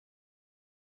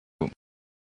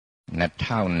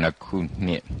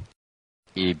2002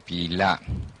 ဧပြီလ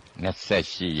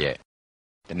28 ရက်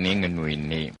တနင်္ဂနွေ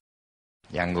နေ့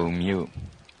ရန်ကုန်မြို့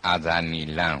အာဇာနည်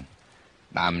လမ်း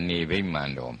တာမဏေဗိမာ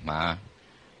န်တော်မှာ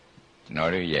ကျွန်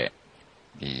တော်တို့ရဲ့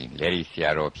ဒီလက်ရီဆရာ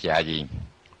တော်ဘုရားကြီး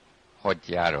ဟော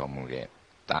ကြားတော်မူတဲ့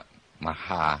မ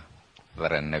ဟာသ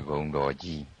ရဏဂုံတော်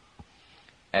ကြီး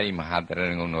အဲ့ဒီမဟာသရ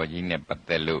ဏဂုံတော်ကြီးနဲ့ပတ်သ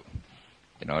က်လို့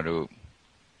ကျွန်တော်တို့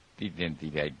သိသင့်သိ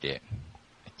လိုက်တဲ့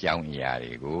အကြောင်းအရာ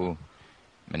တွေကို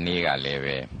မနေ့ကလည်း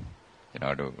ပဲကျွန်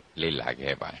တော်တို့လေ့လာ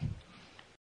ခဲ့ပါတယ်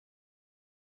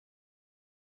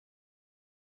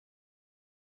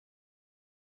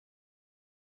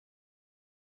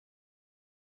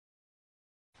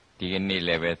ဒီကနေ့လ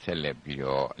ည်းပဲဆက်လက်ပြီး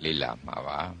တော့လေ့လာမှာ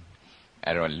ပါ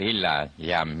အဲ့တော့လေ့လာ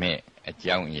ရမယ့်အ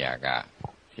ကြောင်းအရာက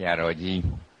ဆရာတော်ကြီး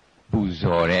ပူ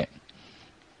ဇော်တဲ့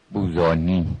ပူဇော်န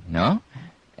ည်းနော်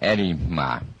အဲ့ဒီ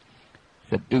မှာ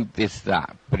သတုသစ္စာ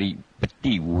ပ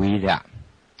ฏิဝေဒ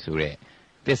ဆိုတဲ့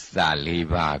သစ္စာ၄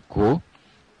ပါးကို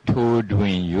ထိုးထွ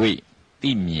င်း၍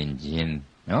သိမြင်ခြင်း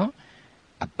နော်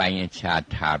အပိုင်းအခြား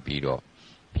ထားပြီးတော့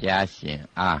ဘုရားရှင်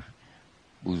အား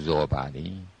ပူဇော်ပါသ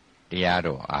ည်တရား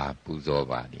တော်အားပူဇော်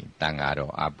ပါသည်တန်ဃာ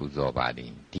တော်အားပူဇော်ပါသ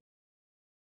ည်ဒီ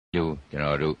လိုကျွန်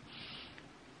တော်တို့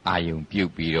အာယုံပြု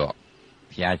တ်ပြီးတော့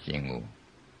ဘုရားရှင်ကို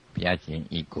ဘုရားရှင်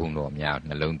ဤဂုဏ်တော်များ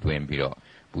နှလုံးသွင်းပြီးတော့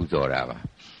ပူဇော်တာပါ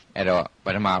အဲ့တော့ပ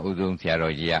ထမဦးဆုံးဆရာ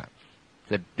တော်ကြီးက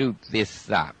သတုသစ္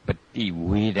စာပฏิ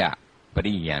ဝေဒပ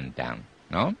ရိယန္တံ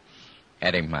နော်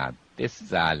အဲ့ဒီမှာသစ္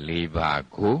စာ၄ပါး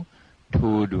ကို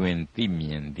ထိုးတွင်သိမြ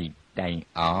င်သည့်တိုင်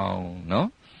အောင်နော်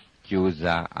ကြိုး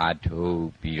စားအားထုတ်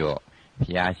ပြီးတော့ဘု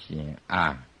ရားရှင်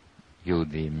အားယု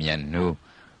သည်မြတ်နိုး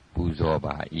ပူဇော်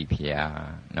ပါ၏ဖျား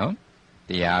နော်တ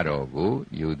ရားတော်ကို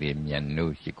ယုသည်မြတ်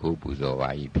နိုးရှိခိုးပူဇော်ပါ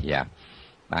၏ဖျား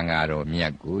တန်ဃာတော်မြ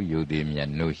တ်ကိုယုသည်မြတ်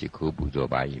နိုးရှိခိုးပူဇော်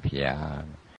ပါ၏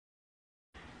ဖျား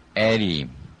အဲ့ဒီ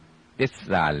သစ္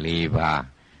စာ၄ပါး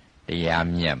တရား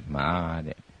မြတ်မှာ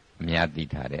တဲ့အများသိ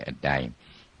ထားတဲ့အတိုင်း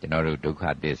ကျွန်တော်တို့ဒုက္ခ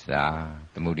သစ္စာ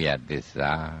သမုဒယသစ္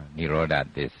စာនិရောဓ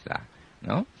သစ္စာ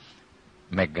နော်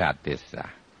မဂ္ဂသစ္စာ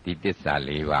ဒီသစ္စာ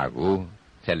၄ပါးကို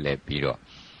ဆက်လက်ပြီးတော့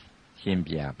ရှင်း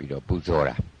ပြပြီးတော့ပူဇော်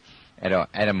တာအဲ့တော့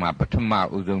အဲ့ဒါမှာပထမ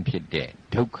ဦးဆုံးဖြစ်တဲ့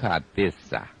ဒုက္ခသစ္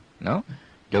စာနော်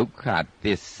ဒုက္ခသ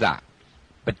စ္စာ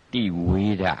ပฏิဝေ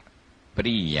ဒပ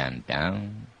ရိယန္တံ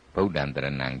ဗုဒ္ဓံတရ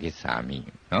ဏံဂစ္ဆာမိ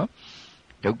နော်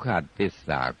ဒုက္ခသစ္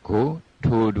စာကို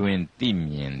ထိုးတွင်သိ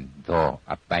မြင်သော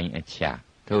အပိုင်းအခြား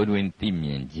ထိုးတွင်သိမြ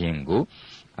င်ခြင်းကို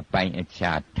အပိုင်းအ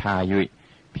ခြားထား၍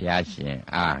ဘုရားရှင်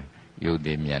အားယုသ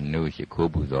ည်မြတ်နိုးရှိ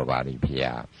ခိုးပူဇော်ပါလိဘု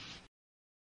ရား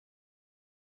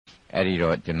အဲ့ဒီ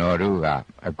တော့ကျွန်တော်တို့က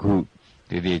အခု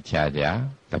တည်တည်ချာချာ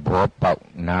သဘောပေါက်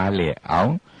နားလည်အော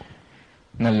င်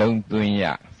နှလုံးသွင်းရ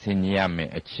ဆင်ញရမ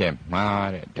ယ့်အချက်မှား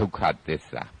တဲ့ဒုက္ခသစ္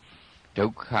စာဒု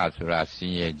က္ခဆိုတာဆ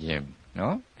င်းရဲခြင်း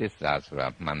နော်သစ္စာဆိုတာ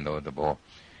မှန်သောသဘော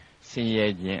ဆင်းရဲ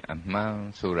ခြင်းအမှန်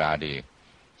ဆိုတာတွေ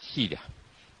ရှိတာ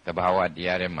တဘာဝတ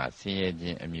ရားထဲမှာဆင်းရဲခြ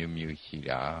င်းအမျိုးမျိုးရှိ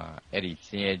တာအဲ့ဒီဆ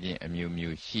င်းရဲခြင်းအမျိုး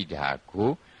မျိုးရှိတာကို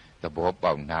သဘော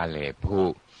ပေါက်နားလည်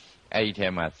ဖို့အဲ့ဒီထဲ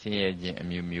မှာဆင်းရဲခြင်းအ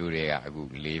မျိုးမျိုးတွေကအခု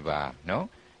၄ပါးနော်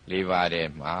၄ပါးထဲ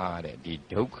မှာတဲ့ဒီ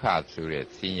ဒုက္ခဆိုတဲ့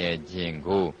ဆင်းရဲခြင်း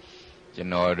ကိုကျွန်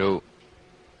တော်တို့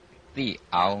သိ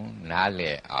အောင်နားလ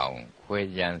ည်အောင်ခွဲ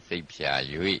ခြမ်းစိတ်ဖြာ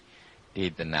၍ဒေ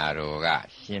သနာတော်က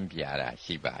ရှင်းပြတာ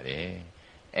ရှိပါတယ်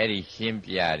အဲ့ဒီရှင်း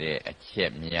ပြတဲ့အချ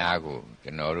က်များကိုကျွ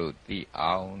န်တော်တို့သိ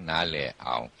အောင်နားလည်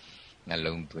အောင်နှ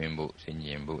လုံးသွင်းဖို့ဆင်ခြ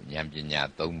င်ဖို့ဉာဏ်ပညာ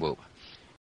သုံးဖို့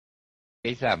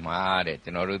ကိစ္စမှာတဲ့ကျွ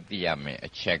န်တော်တို့သိရမယ်အ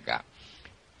ချက်က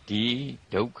ဒီ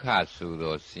ဒုက္ခဆို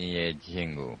သောဆင်းရဲခြ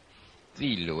င်းကိုသိ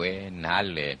လွယ်နား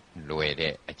လည်လွယ်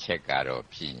တဲ့အချက်ကတော့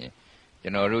ဖြစ်ရင်ကျွ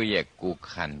န်တော်တို့ရဲ့ကိုယ်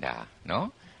ခန္ဓာနော်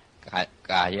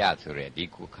ကာယဆိုတဲ့ဒီ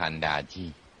ကိုယ်ခန္ဓာ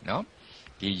ကြီးနော်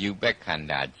ဒီယူပက်ခန္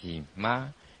ဓာကြီးမှာ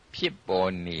ဖြစ်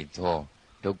ပေါ်နေသော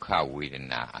ဒုက္ခဝေဒ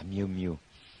နာအမျိုးမျိုး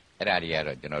အဲ့ဒါတွေက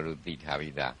တော့ကျွန်တော်တို့သိထား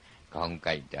ပြီးသားခေါင်း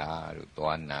ကိုက်တာတို့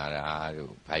သွားနာတာ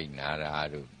တို့ဖိုက်နာတာ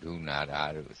တို့ဒူးနာတာ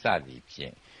တို့စသည်ဖြ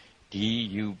င့်ဒီ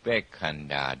ယူပက်ခန္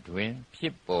ဓာတွင်ဖြ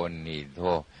စ်ပေါ်နေ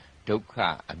သောဒုက္ခ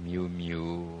အမျိုး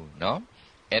မျိုးနော်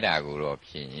အဲ့ဒါကိုတော့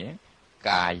ဖြစ်ရင်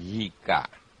ကာယိက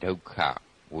ဒုက္ခ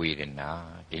ဝေဒနာ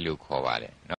ဒီလိုခေါ်ပါတ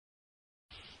ယ်နော်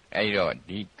အဲ့တော့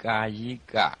ဒီကာယိ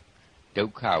ကဒု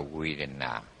က္ခဝေဒ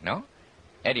နာနော်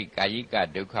အဲ့ဒီကာယိက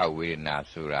ဒုက္ခဝေဒနာ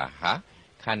ဆိုတာဟာ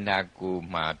ခန္ဓာကိုယ်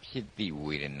မှာဖြစ်သည့်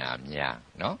ဝေဒနာများ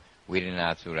နော်ဝေဒနာ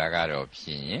ဆိုတာကတော့ဖြ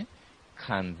စ်ရင်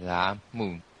ခံစားမှု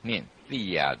နှင့်သိ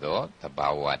ရသောသဘာ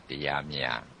ဝတရား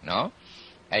များနော်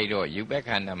အဲ့တော့ယူပခ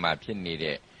န္ဓာမှာဖြစ်နေ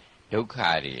တဲ့ဒုက္ခ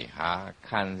တွေဟာ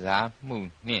ခံစားမှု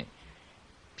နှင့်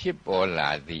ဖြစ်ပေါ်လာ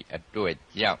သည့်အတွက်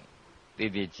ကြောင့်တ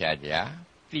ည်တည်ချာချာ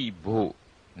သိဖို့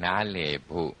နားလည်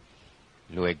ဖို့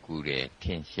လွယ်ကူတယ်ထ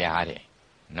င်ရှားတယ်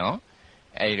နော်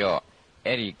အဲ့တော့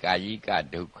အဲ့ဒီကာယိက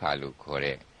ဒုက္ခလို့ခေါ်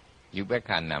တဲ့ယူပက္ခ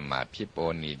ဏမှာဖြစ်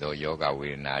ပေါ်နေသောယောဂဝေ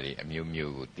ဒနာတွေအမျိုး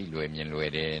မျိုးကိုသိလွယ်မြင်လွ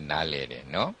ယ်တယ်နားလည်တယ်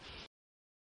နော်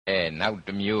နောက်တ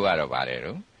စ်မျိုးကတော့ပါတယ်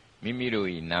တော့မိမိတို့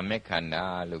ဤနာမခန္ဓာ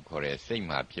လို့ခေါ်တဲ့စိတ်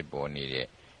မှာဖြစ်ပေါ်နေတဲ့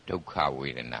ဒုက္ခဝေ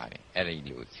ဒနာတွေအဲ့ဒီ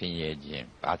လိုဆင်းရဲခြင်း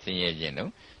ဘာဆင်းရဲခြင်း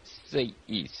တော့စိတ်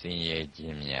ဤဆင်းရဲခြ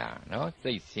င်းများနော်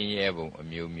စိတ်ဆင်းရဲပုံအ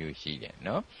မျိုးမျိုးရှိတယ်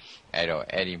နော်အဲ့တော့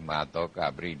အဲ့ဒီမှာသောက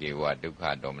ပရိဒေဝဒုက္ခ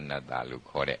ဒေါမနတလို့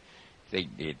ခေါ်တဲ့စိ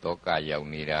တ်တွေသောကရောက်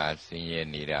နေတာဆင်းရဲ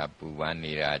နေတာပူပန်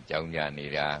နေတာကြောင်းကြနေ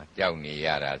တာကြောက်နေရ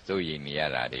တာစိုးရိမ်နေရ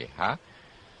တာတွေဟာ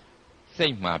စိ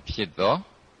တ်မှာဖြစ်သော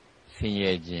ဆင်း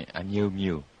ရဲခြင်းအမျိုး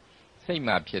မျိုးစိတ်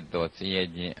မှာဖြစ်သောဆင်းရဲ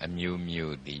ခြင်းအမျိုး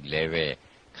မျိုးဒီလည်းပဲ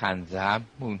ခံစား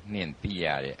မှုနှင့်သိရ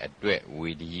တဲ့အတွက်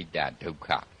ဝေဒိတဒုက္ခ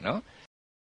နော်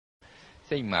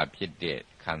စိတ်မှာဖြစ်တဲ့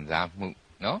ခံစားမှု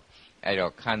နော်အဲ့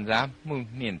တော့ခံစားမှု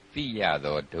နှင့်သိရ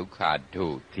သောဒုက္ခ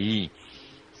တို့သည်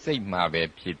စိတ်မှာပဲ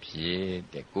ဖြစ်ဖြစ်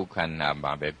တဲ့ကိုယ်ခန္ဓာ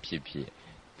မှာပဲဖြစ်ဖြစ်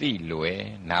သိလွယ်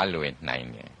နားလွယ်နိုင်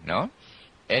တယ်နော်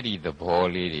အဲ့ဒီသဘော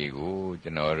လေးတွေကိုကျွ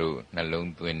န်တော်တို့နှ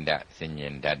လုံးသွင်းတတ်ဆင်ញ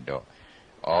င်တတ်တော့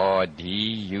ဒီ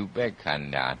ယူပက္ခန္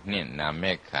ဓာနှင့်နာမ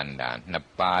ခန္ဓာနှစ်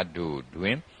ပါးတို့တွ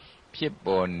င်ဖြစ်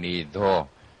ပေါ်နေသော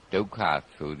ဒုက္ခ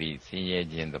ဆိုသည့်ဆင်းရဲ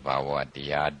ခြင်းသဘာဝတ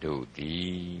ရားတို့သ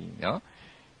ည်နော်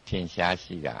ထင်ရှား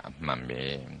ရှိတာအမှန်ပဲ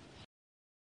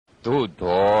သို့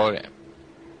တော်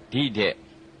ဒီတဲ့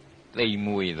သိမ်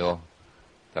မွေသော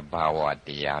သဘာဝတ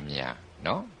ရားများ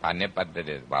နော်ဘာနဲ့ပတ်သက်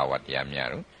တဲ့သဘာဝတရားများ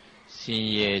တော့ဆင်း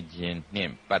ရဲခြင်းနှ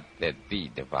င့်ပတ်သက်သည့်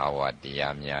သဘာဝတ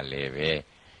ရားများလည်းပဲ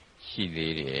ရှိ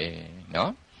သေးတယ်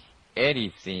နော်အဲ့ဒီ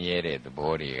ဆင်းရဲတဲ့သ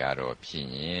ဘောတွေကတော့ဖြစ်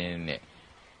ရင်တဲ့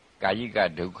ကာယိက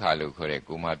ဒုက္ခလို့ခေါ်တဲ့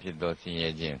ကိုယ်မှာဖြစ်သောဆင်းရဲ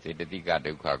ခြင်းစေတသိက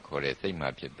ဒုက္ခခေါ်တဲ့စိတ်မှာ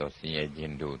ဖြစ်သောဆင်းရဲခြ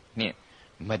င်းတို့နှင့်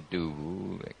မတူ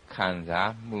ဘူးတဲ့ခံ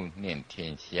စားမှုနှင့်ထ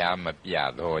င်ရှားမပြ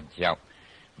သောကြောင့်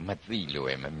မသိလွ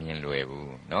ယ်မမြင်လွယ်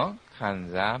ဘူးเนาะခံ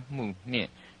စားမှုနှင့်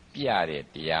ပြတဲ့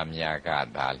တရားများက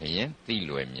သာလျှင်သိ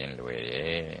လွယ်မြင်လွယ်တ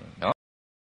ယ်เนาะ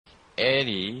အဲ့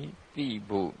ဒီသိ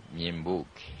ဖို့မြင်ဖို့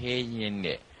ခဲရင်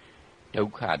တဲ့ဒု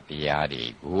က္ခတရားတွေ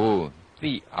ကို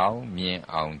သိအောင်မြင်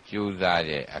အောင်ကြိုးစား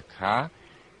တဲ့အခါ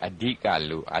အဓိက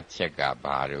လိုအပ်ချက်က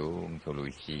ဘာလို့ဆို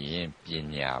လို့ရှိရင်ပ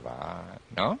ညာပါ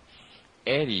เนาะ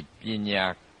အဲ့ဒီပညာ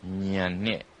ဉာဏ်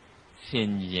နဲ့ဆ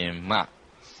င်ခြင်မှ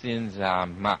စဉ်းစား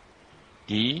မှ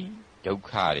ဒီဒုက္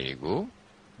ခတွေကို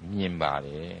မြင်ပါတ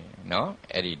ယ်เนาะ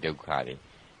အဲ့ဒီဒုက္ခတွေ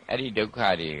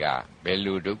ကဘယ်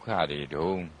လိုဒုက္ခတွေ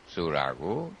တုံးဆိုတာ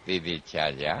ကိုသေသေးချာ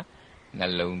ချာနှ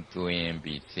လုံးသွင်း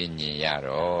ပြီးဆင်ခြင်ရ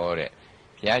တော့တဲ့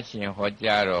ဘုရားရှင်ဟော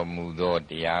ကြားတော်မူသော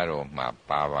တရားတော်မှာ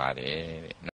ပါပါတယ်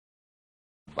တဲ့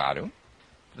ဘာလို့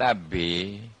သဗ္ဗေ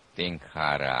သင်္ခါ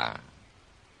ရ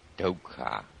ဒုက္ခ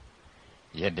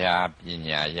ယထာပ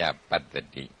ညာယပတ္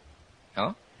တိ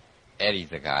နော်အဲ့ဒီ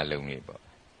စကားလုံးလေးပေါ့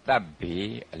သဗ္ဗေ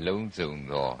အလုံးစုံ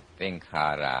သောသင်္ခါ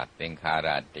ရ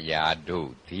တရား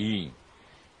တို့သည်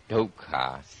ဒုက္ခ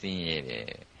ဆင်းရဲတ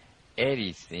ယ်အဲ့ဒီ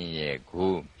ဆင်းရဲ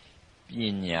ကိုပ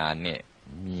ညာနဲ့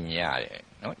မြင်ရတယ်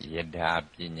နော်ယထာ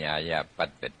ပညာယပ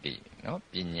တ္တိနော်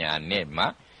ပညာနဲ့မှ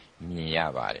မြင်ရ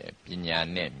ပါတယ်ပညာ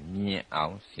နဲ့မြင်အော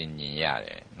င်ဆင်ခြင်ရတ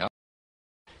ယ်နော်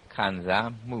ခံစား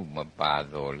မှုမပါ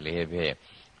တော့လည်းပဲ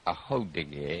အဟုတ်တ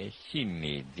ကယ်ရှိ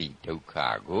နေသည့်ဒုက္ခ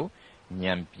ကို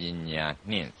ဉာဏ်ပညာ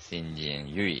နှင့်ဆင်ခြင်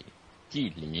၍ကြ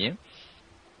ည့်လျင်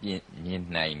မြင်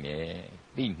နိုင်တယ်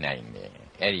သိနိုင်တယ်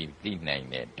အဲ့ဒီသိနိုင်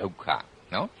တဲ့ဒုက္ခ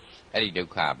နော်အဲ့ဒီဒု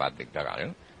က္ခဘာသိတာလဲ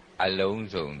အလုံး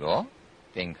စုံသော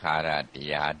သင်္ခါရတ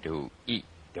ရားတို့ဤ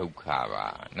ဒုက္ခပါ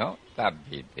နော်သဗ္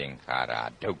ဗေသင်္ခါရ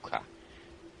ဒုက္ခ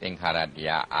သင်္ခါရတ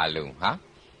ရားအလုံးဟာ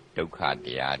ဒုက္ခတ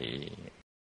ရားတွေ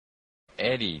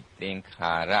အဲ့ဒီသင်္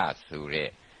ခါရဆိုတဲ့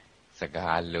စ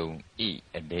ကားလုံးဤ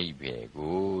အဓိပ္ပာယ်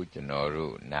ကိုကျွန်တော်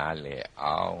တို့နားလည်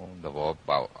အောင်သဘော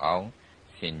ပေါက်အောင်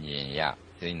ဆင်ခြင်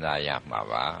စဉ်းစားရမှာ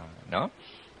ပါနော်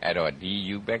အဲ့တော့ဒီ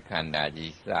ယူပက္ခန္ဓာ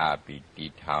ကြီးစပြီးတ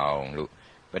ည်ထောင်လို့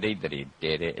ပဋိသန္ဓေတ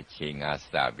ည်တဲ့အချိန်က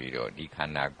စပြီးတော့ဒီခ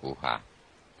န္ဓာကိုယ်ဟာ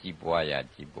ကြီးပွား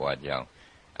ကြောင်း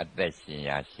အသက်ရှင်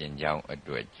ကြောင်းအ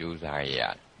တွက်ကြိုးစားရ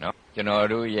နော်ကျွန်တော်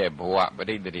တို့ရဲ့ဘဝပ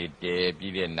ဋိသန္ဓေတည်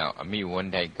ပြီးတဲ့နောက်အမိဝန္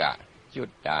တိုက်ကကျွ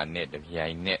တ်တာနဲ့တပြို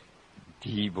င်နက်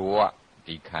ဒီဘဝ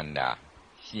ဒီခန္ဓာ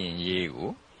ရှင်ရေး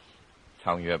ကို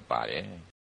ဆောင်ရွက်ပါတယ်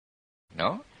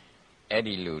နော်အဲ့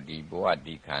ဒီလိုဒီဘဝ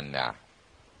ဒီခန္ဓာ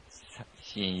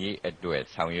ရှင်ရေးအတွက်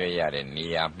ဆောင်ရွက်ရတဲ့နေ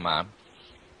ရာမှာ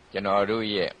ကျွန်တော်တို့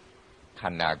ရဲ့ခ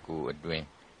န္ဓာကိုယ်အတွင်း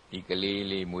ဒီကလေး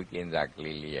လေးမွေးကင်းစားက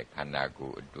လေးလေးရဲ့ခန္ဓာကို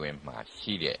ယ်အတွင်းမှာ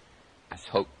ရှိတဲ့အ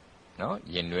ဆုပ်နော်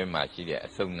ရင်တွင်းမှာရှိတဲ့အ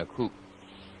ဆုပ်နှစ်ခု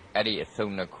အဲ့ဒီအဆု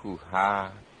ပ်နှစ်ခုဟာ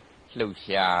လှုပ်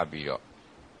ရှားပြီးတော့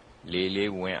လေ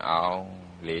လေးဝင်အောင်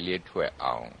လေလေးထွက်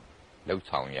အောင်လှုပ်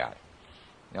ဆောင်ရတယ်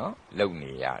နော်လုံ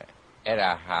နေရတယ်အဲ့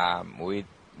ဒါဟာမွေး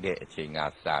တဲ့အချိန်က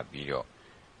စပြီးတော့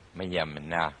မရမ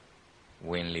နာ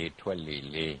ဝင်လေထွက်လေ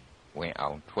လေးဝင်အော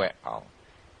င်ထွက်အောင်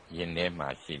ရင်ထဲမှာ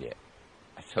ရှိတဲ့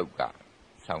အဆုတ်က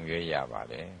ဆောင်ရွက်ရပါ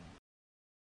တယ်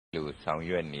လူဆောင်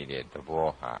ရွက်နေတဲ့သဘော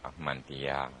ဟာအမှန်တ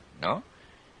ရားနော်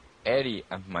အဲ့ဒီ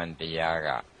အမှန်တရားက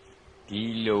ဒီ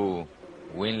လို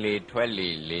ဝင်လေထွက်လေ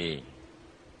လေး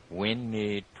ဝင်နေ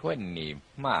ထွက်နေ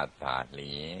မှသာ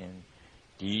လျင်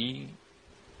ဒီ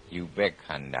ယူဘက်ခ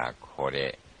န္ဓာခေါ်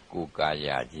တဲ့ကိုယ်ကာယ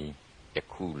ကြီးတစ်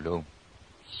ခုလုံး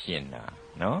ရှင်တာ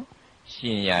နော်ရှ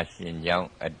င်ရရှင်ကြောင်း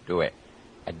အတွက်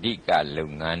အဓိကလု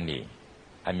ပ်ငန်းတွေ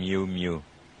အမျိုးမျိုး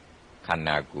ခန္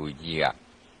ဓာကိုယ်ကြီးက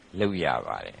လုပ်ရ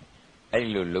ပါတယ်အဲ့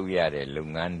လိုလုပ်ရတဲ့လု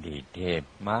ပ်ငန်းတွေထဲ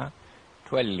မှာ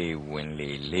ထွက်လေဝင်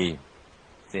လေလေး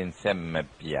စင်ဆက်မ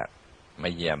ပြတ်မ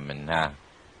ရမနာ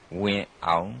ဝင်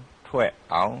အောင်ထွက်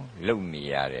အောင်လုပ်နေ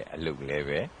ရတဲ့အလုပ်လည်း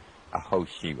ပဲအဟုတ်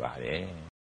ရှိပါတယ်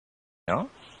နော်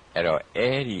အဲ့တော့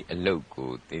အဲ့ဒီအလုပ်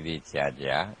ကိုတည်တည်ချာ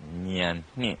ချာဉာဏ်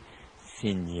နှင့်ဆ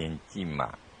င်ခြင်ကြည့်မှ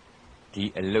ဒီ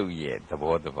အလုပ်ရဲ့သ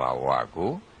ဘောတဘာဝ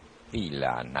ကိုသိ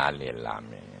လာနားလည်လာ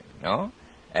မယ်နော်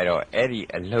အဲ့တော့အဲ့ဒီ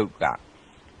အလုပ်က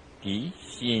ဒီ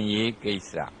ရှင်ရေးကိစ္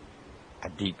စအ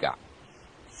ဓိက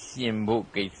ရှင်ဖို့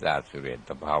ကိစ္စဆိုတဲ့တ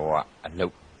ဘာဝအလု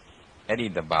ပ်အဲ့ဒီ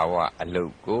တဘာဝအလု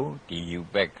ပ်ကိုဒီယူ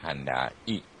ပက်ခန္ဓာ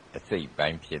ဤအစိတ်ပို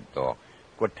င်းဖြစ်သော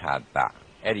ကုဋ္ဌာတ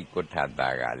အဲ့ဒီကုဋ္ဌာတ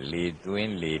ကလေသွ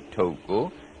င်းလေထုတ်ကို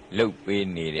လှုပ်ပေး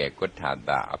နေတဲ့ကုဋ္ဌာတ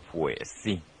အဖွဲ့အစ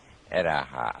ည်းအဲ့ဒါ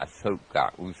ဟာအဆုတ်က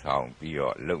ဥဆောင်ပြီး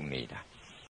တော့လုပ်နေတာ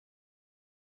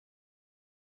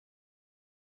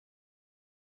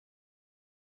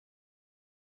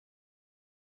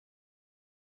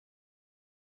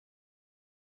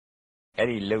အဲ့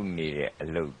ဒီလုံနေတဲ့အ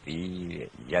လုပ်ဒီ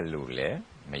ရက်လို့လည်း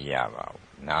မရပါ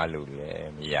ဘူးနားလို့လည်း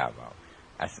မရပါဘူး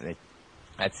အ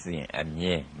စဉ်အ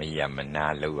မြဲမရမနာ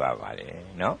လုပ်ရပါတယ်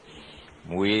နော်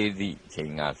မွေးသည့်ချိ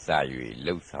န်ကစ၍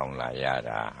လှုပ်ဆောင်လာရ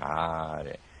တာဟာ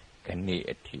တဲ့ခဏ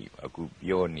အထိအခု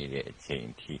ပြောနေတဲ့အချိန်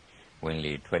အထိဝင်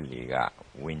လေထွက်လေက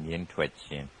ဝင်ခြင်းထွက်ခြ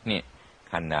င်းနှင့်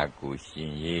ခန္ဓာကိုယ်ရှ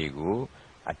င်ရေးကို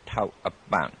အထောက်အ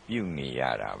ပံ့ပြုနေရ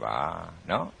တာပါ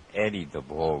နော်အဲ့ဒီသ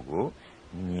ဘောကို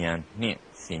ဉာဏ်နှင့်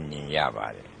ဆင်ញင်ရပါ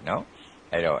တယ်နော်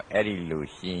အဲ့တော့အဲ့ဒီလို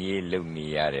ရှင်ရေးလုပ်နေ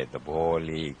ရတဲ့သဘော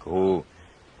လေးကို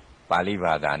ပါဠိ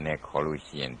ဘာသာနဲ့ခေါ်လို့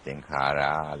ရှိရင်သင်္ခါရ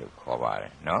လို့ခေါ်ပါတ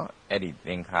ယ်နော်အဲ့ဒီသ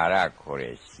င်္ခါရခေါ်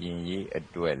တဲ့ရှင်ရေးအ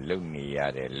တွက်လုပ်နေရ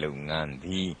တဲ့လုပ်ငန်းသ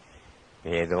ည်ဘ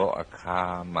ယ်သောအခါ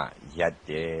မှရပ်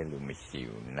တယ်လို့မရှိ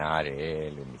ဘူးနားတယ်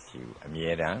လို့မရှိဘူးအ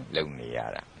မြဲတမ်းလုပ်နေရ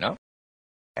တာနော်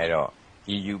အဲ့တော့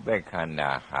ဒီယူပက်ခန္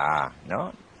ဓာဟာ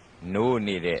နော်နိုး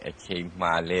နေတဲ့အချိန်မှ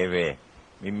လည်းပဲ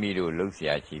မိမိတို့လှုပ်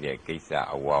ရှားရှိတဲ့ကိစ္စ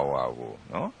အဝဝကို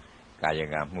နော်ကာယ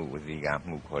ကမှုဝစီက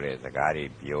မှုခေါ်တဲ့စကားတွေ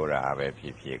ပြောတာပဲဖြ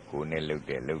စ်ဖြစ်ကိုယ်နဲ့လှုပ်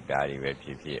တဲ့လှုပ်တာတွေပဲဖြ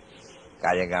စ်ဖြစ်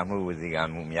ကာယကမှုဝစီက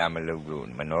မှုများမလှုပ်လို့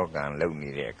မနောကံလှုပ်နေ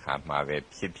တဲ့အခါမှာပဲ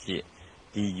ဖြစ်ဖြစ်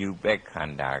ဒီယူပက်ခ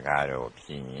န္ဓာကတော့ဖြ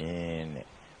စ်ရင်တဲ့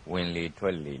ဝင်လေထွ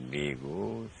က်လေလေးကို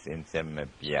စင်စက်မ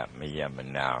ပြတ်မရမ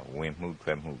နာဝင်မှုထွ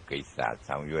က်မှုကိစ္စ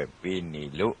ဆောင်ရွက်ပေးနေ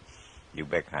လို့ယူ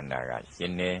ပက်ခန္ဓာကရှ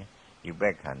င်နေယူပ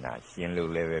က်ခန္ဓာရှင်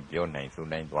လို့လည်းပဲပြောနိုင်ဆို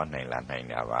နိုင်သွားနိုင်လာနိုင်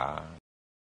တာပါ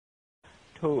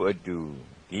ထို့အတူ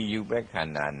ဒီယူပက်ခ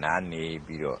န္ဓာနားနေ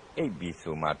ပြီးတော့အိပ်ပြီး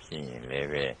ဆိုမှဖြစ်ရင်လည်း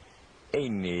ပဲအိ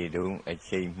ပ်နေတုန်းအ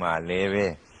ချိန်မှလည်းပဲ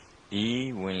ဒီ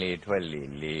ဝင်လေထွက်လေ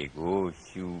လေးကို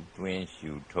ရှူတွင်း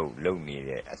ရှူထုတ်လုပ်နေ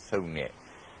တဲ့အဆုတ်နဲ့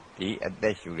ဒီအသ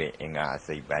က်ရှူတဲ့အင်္ဂါအ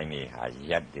စိတ်ပိုင်းတွေဟာ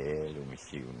ရပ်တယ်လို့မ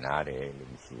ရှိဘူးနားတယ်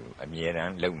လို့မရှိဘူးအမြဲတ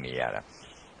မ်းလုပ်နေရတာ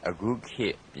အခုခေ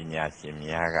တ်ပညာရှင်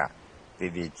များကတ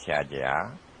ည်တည်ချာချာ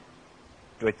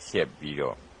တွက်ချက်ပြီး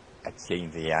တော့အချိန်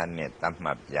စရာနဲ့သတ်မှ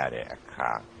တ်ပြတဲ့အခါ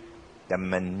10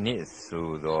မိနစ်ဆို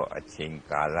သောအချိန်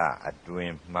ကာလအတွ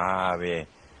င်းမှာပဲ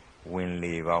ဝင်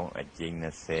လေပေါင်းအကျိန်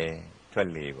20ထွက်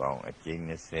လေပေါင်းအကျိန်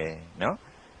20နော်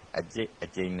အ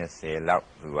ကျိန်20လောက်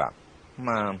သူက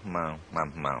မှ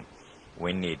န်ဝ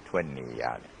င်နေထွက်နေရ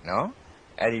တယ်နော်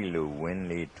အဲ့ဒီလိုဝင်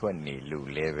လေထွက်နေလို့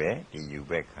လည်းပဲဒီယူ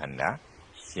ဘက်ခန္ဓာ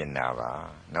ရှင်တာပါ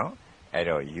နော်အဲ့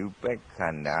တော့ယူပက်ခ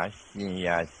န္ဓာရှင်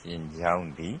ရာရှင်ကြောင်း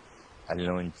သည်အ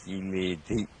လွန်ကြီးလေးသ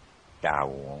ည့်တာ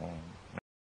ဝန်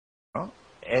နော်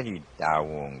အဲ့ဒီတာ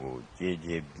ဝန်ကိုကြည်ကြ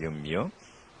ည်ပြုံပြုံ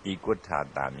ဒီကုဋ္ဌာ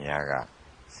တများက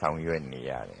ဆောင်ရွက်နေ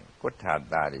ရတယ်ကုဋ္ဌာ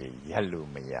တတွေရက်လို့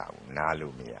မရဘူးနား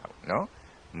လို့မရဘူးနော်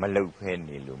မလုတ်ဖဲ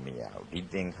နေလို့မရဘူးဒီ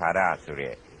သင်္ခါရဆို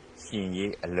တဲ့ရှင်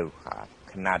ရေးအလုတ်ဟာ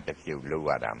ခဏတစ်ပြုတ်လောက်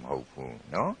ရတာမဟုတ်ဘူး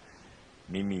နော်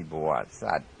မိမိဘဝစ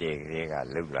တဲ့ကလေးက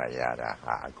လှုပ်လာရတာ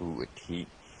ဟာအခုအထိ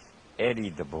အဲ့ဒီ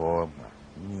သဘောမှာ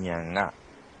ဉာဏ်က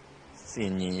စ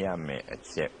င်ញင်ရမယ်အ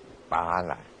ချက်ပါ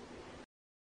လာ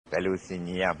ဘယ်လိုစင်ញ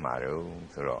င်ရမှာတော့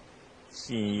ဆိုတော့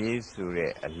ရှင်ရေးဆို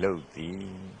တဲ့အလုပ်ဒီ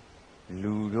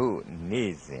လူတို့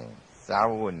နေ့စဉ်စ စာ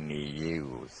ဝတ်နေရေး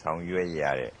ကိုဆောင်ရွက်ရ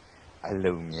တဲ့အ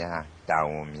လုပ်များတာ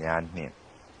ဝန်များနှင့်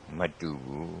မတူ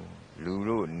ဘူးလူ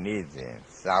တို့နေ့စဉ်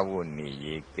စာဝတ်နေ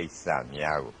ရေးကိစ္စ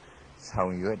များကိုဆော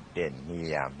င်ရွက်တဲ့နေ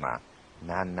ရာမှာ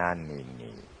နာနေ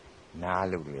နား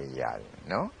လို့လည်းရတယ်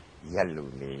နော်ရက်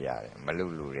လို့လည်းရတယ်မလု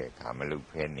ပ်လို့တဲ့အခါမလုပ်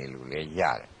ဖဲနေလို့လည်းရ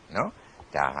တယ်နော်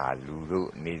ဒါဟာလူတို့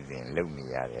နေ့စဉ်လုပ်နေ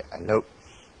ရတဲ့အလုပ်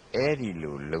အဲ့ဒီ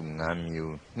လိုလုပ်ငန်း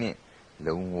မျိုးနှင့်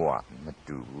လုံးဝမ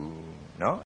တူဘူးเน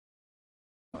าะ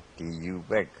ဒီယူ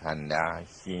ဘက်ခန္ဓာ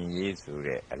ရှင်ရေးဆို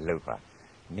တဲ့အလုပ်ဟာ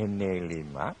နည်းနည်းလေး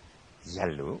မှရ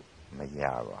က်လို့မရ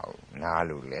ပါဘူးနား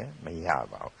လို့လည်းမရ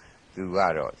ပါဘူးသူက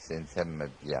တော့စင်ဆက်မ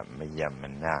ပြတ်မရမ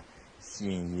နာရှ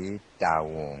င်ရေးတာ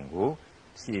ဝန်ကို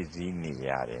ဖြည့်ဆည်းနေရ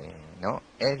တယ်เนาะ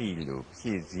အဲ့ဒီလိုဖြ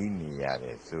ည့်ဆည်းနေရတ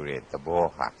ယ်ဆိုတဲ့သဘော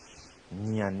ဟာ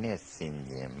ဉာဏ်နဲ့ဆင်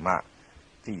ခြင်မှ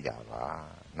သိတာပါ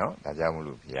เนาะဒါကြောင့်မ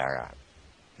လို့ဘုရားက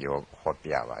ပြောဟော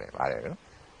ပြပါတယ်ဗါတယ်နော်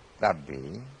တပ္ပိ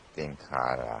သင်္ခါ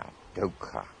ရဒုက္ခ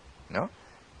เนาะ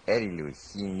အဲ့ဒီလို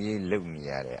ရှင်ရေးလုပ်နေ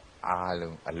ရတဲ့အား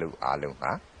လုံးအလုပ်အားလုံး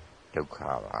ဟာဒုက္ခ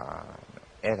ပါ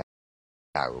အဲ့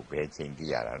ဒါကိုပဲချိန်ကြ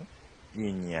ည့်ရတာနော်ပ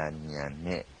ညာဉာဏ်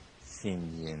နဲ့ဆင်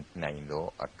ခြင်နိုင်သော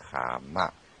အခါမှ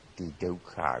ဒီဒုက္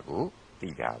ခကိုသိ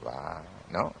တာပါ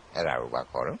เนาะအဲ့ဒါကိုဘာ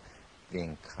ခေါ်တော့သ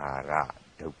င်္ခါရ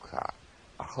ဒုက္ခ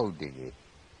အဟုတ်တ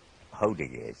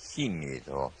ကယ်ရှိနေ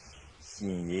သောရှ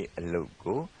င်ရေးအလုပ်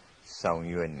ကိုဆောင်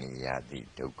ရွက်နေရသည့်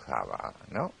ဒုက္ခပါ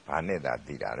เนาะဘာနဲ့သာ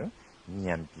သိတာတော့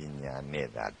ဉာဏ်ပညာနဲ့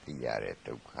သာသိရတဲ့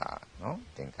ဒုက္ခเนาะ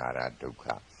သင်္ခါရဒုက္ခ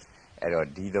အဲ့တော့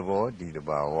ဒီသဘောဒီတ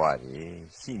ဘာဝတွေ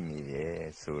ရှိနေတယ်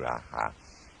ဆိုတာဟာ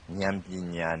ဉာဏ်ပ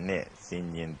ညာနဲ့ဆင်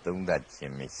ခြင်သုံးသပ်ခြ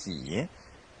င်းမရှိရင်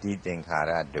ဒီသင်္ခါ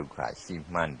ရဒုက္ခရှိ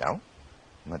မှန်းတောင်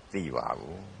မသိပါ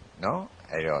ဘူးเนาะ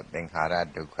အဲ့တော့သင်္ခါရ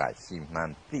ဒုက္ခရှိမှ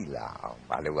န်းသိလာအောင်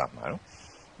ဘာလုပ်ရမှာလဲ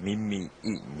မိမိ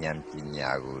ဤဉာဏ်ပညာ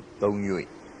ကိုသုံး၍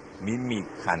မိမိ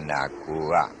ခန္ဓာကို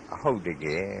ယ်ကအဟုတ်တက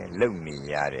ယ်လုပ်နေ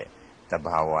ရတဲ့သ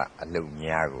ဘာဝအလုပ်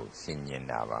များကိုဆင်ញင်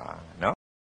တာပါเนาะ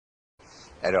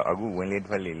အဲ့တော့အခုဝင်လေ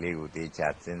ထွက်လေလေးကိုသေချာ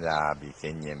စဉ်းစားပြီးဆ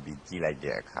င်ញင်ပြီးကြည့်လိုက်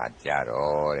တဲ့အခါကျ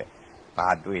တော့တဲ့ဘာ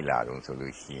တွေ့လာတော့ဆို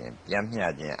လို့ရှိရင်ပြန်မျှ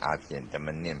ခြင်းအပြင်10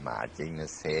မိနစ်မှာအကျဉ်း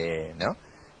20เนาะ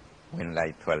ဝင်လို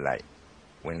က်ထွက်လိုက်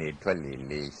ဝင်လေထွက်လေ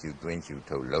လေးရှူသွင်းရှူ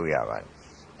ထုတ်လုပ်ရပါတယ်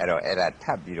အဲ့တော့အဲ့ဒါထ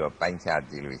ပ်ပြီးတော့ပိုင်းခြား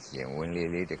ကြည့်လို့ရှိရင်ဝင်လေ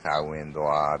လေးတစ်ခါဝင်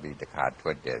သွားပြီးတစ်ခါထွ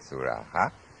က်တယ်ဆိုတာဟာ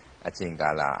အချိန်ကာ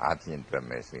လအပြင်တွက်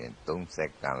မယ်ဆိုရင်3စ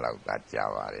က္ကန့်လောက်သာကြာ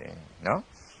ပါတယ်เนาะ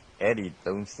အဲ့ဒီ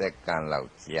3စက္ကန့်လော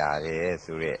က်ကြာတယ်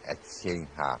ဆိုတဲ့အချိန်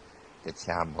ဟာတ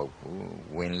ခြားမဟုတ်ဘူး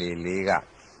ဝင်လေလေးက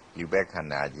ယူဘက်ခန္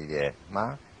ဓာကြီးတဲ့မှာ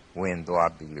ဝင်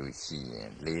သွားပြီလို့ရှိရင်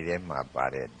လေထဲမှာပါ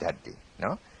တဲ့ဓာတ်တွေเน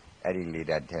าะအဲ့ဒီလေ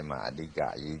ဓာတ်ထဲမှာအဓိက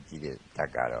အရေးကြီးတဲ့ဓာ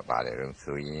တ်ကတော့ဘာလဲတော့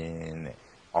ဆိုရင်တဲ့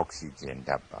အောက်ဆီဂျင်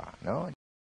ဓာတ်ပါเนาะ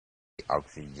အောက်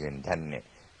ဆီဂျင်ဓာတ်နဲ့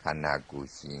ခန္ဓာကိုယ်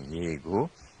ရှင်ရေးကို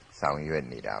ဆောင်ရွက်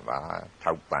နေတာပါ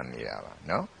ထောက်ပံ့နေတာပါ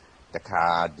เนาะတခါ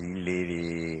ဒီလေတွေ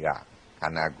ကခ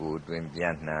န္ဓာကိုယ်အတွင်းပြ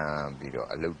န့်နှံ့ပြီးတော့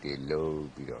အလုပ်တွေလုပ်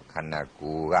ပြီးတော့ခန္ဓာ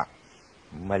ကိုယ်က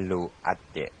မလိုအပ်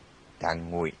တဲ့ဓာတ်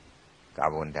ငွေ့ကာ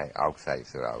ဗွန်ဒိုင်အောက်ဆိုက်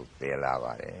ဆိုတာကိုသယ်လာ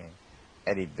ပါတယ်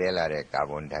အဲ့ဒီသယ်လာတဲ့ကာ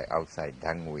ဗွန်ဒိုင်အောက်ဆိုက်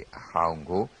ဓာတ်ငွေ့အဟောင်း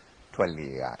ကိုထွက်လေ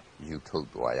ကယူထုတ်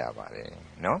သွားရပါတယ်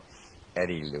เนาะအဲ့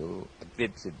ဒီလိုအသ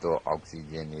စ်ဖြစ်သောအောက်ဆီ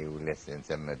ဂျင်တွေကိုလည်းစင်ဆ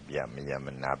က်မပြတ်မရမ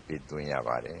နာပေးသွင်းရ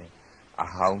ပါတယ်အ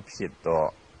ဟောင်းဖြစ်သော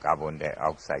ကာဗွန်ဒိုင်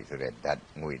အောက်ဆိုက်ဆိုတဲ့ဓာတ်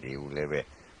ငွေ့တွေကိုလည်းပဲ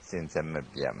စင်ဆက်မ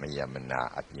ပြတ်မရမနာ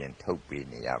အပြင်ထုတ်ပေး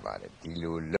နေရပါတယ်ဒီ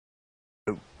လိုလု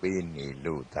ပ်ပေးနေ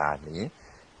လို့ဒါလျှင်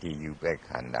ဒီယူဘက်ခ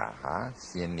န္ဓာဟာ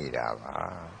ရှင်းနေတာပါ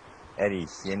အဲ့ဒီ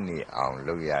ရှင်းနေအောင်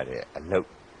လုပ်ရတဲ့အလုပ်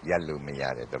ရက်လို့မရ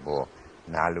တဲ့သဘော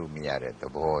နားလို့မရတဲ့သ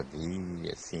ဘောဒီ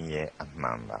ဆင်းရဲအမှ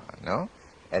န်ပါနော်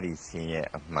အဲ့ဒီဆင်းရဲ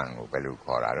အမှန်ကိုဘယ်လို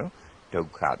ခေါ်တာတော့ဒု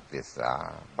က္ခသစ္စာ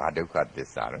ဘာဒုက္ခသစ္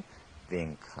စာလဲသ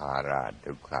င်္ခါရ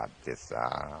ဒုက္ခသစ္စာ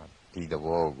ဒီသ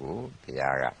ဘောကိုဘု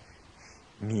ရားက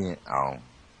မြင်အောင်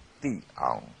သိ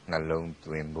အောင်နှလုံး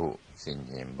သွင်းဖို့ဆင်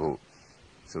ခြင်ဖို့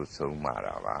ဆိုဆုံးမှာ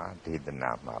ပါဒေသ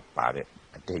နာမှာပါတဲ့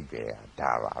အဓိပ္ပာယ်က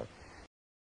ဒါပါပဲ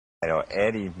အဲ့တော့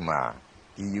အဲ့ဒီမှာ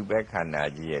ဒီယူဘက်ခန္ဓာ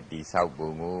ကြီးရဲ့ဒီဆောက်ပုံ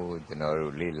ကိုကျွန်တော်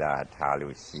တို့လေ့လာထား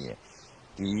လို့ရှိရင်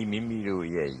ဒီမိမိတို့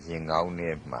ရဲ့ရင်ကောင်း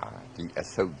ထဲမှာဒီအ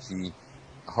ဆုတ်ကြီး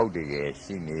အဟုတ်တကယ်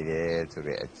ရှိနေတယ်ဆို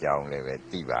တဲ့အကြောင်းလည်းပဲ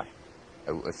သိပါတယ်အ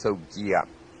ခုအဆုတ်ကြီးက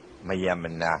မယမ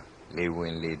နာလေဝ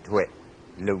င်လေထွက်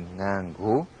လုပ်ငန်း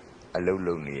ကိုအလုပ်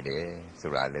လုပ်နေတယ်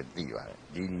ဆိုတာလည်းသိပါတယ်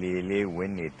ဒီလေလေးဝ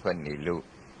င်နေထွက်နေလို့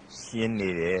ရှင်းနေ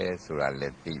တယ်ဆိုတာလ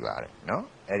ည်းသိပါတယ်เนาะ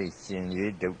အဲ့ဒီရှင်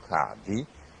ရေးဒုက္ခဒီ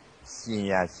ရှင်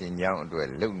ရရှင်ကြောင်းအတွက်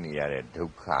လုပ်နေရတဲ့ဒု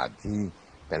က္ခဒီ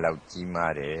ဘယ်လောက်ကြီး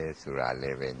မားတယ်ဆိုတာလ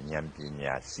ည်းပဲဉာဏ်ပ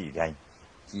ညာရှိတိုင်း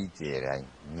ကြီးကျယ်တိုင်း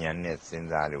ဉာဏ်နဲ့စဉ်း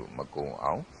စားလို့မကုန်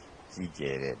အောင်ကြီးကျ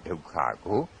ယ်တဲ့ဒုက္ခ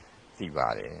ကိုသိပါ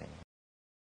တယ်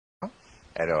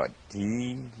အဲ့တော့ဒီ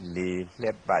လေလှ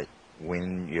က်ပိုက် ဝ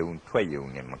င်ယုံထွက်ယုံ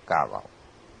နဲ့မကပါဘူး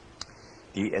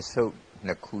ဒီအဆုပ်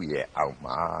နှစ်ခုရဲ့အောက်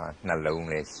မှာနှလုံး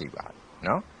လည်းရှိပါတယ်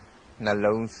နော်နှ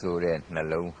လုံးဆိုတဲ့နှ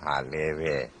လုံးဟာလည်း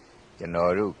ပဲကျွန်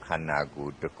တော်တို့ခန္ဓာကို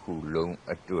ယ်တစ်ခုလုံး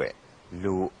အတွက်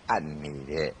လိုအပ်နေ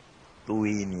တဲ့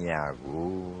သွေးများ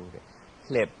ကိုတဲ့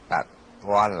လှက်ပတ်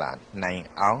သွားလာနိုင်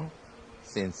အောင်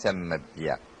စင်ဆက်မပြ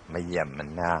တ်မရမ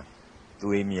နာ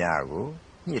သွေးများကို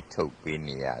ညှစ်ထုတ်ပေး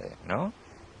နေရတယ်နော်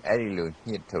အဲ့ဒီလို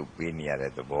ညှစ်ထုတ်ပေးနေရ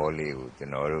တဲ့သဘောလေးကိုကျွ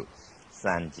န်တော်တို့စ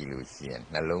မ်းကြည့်လို့ရှိရင်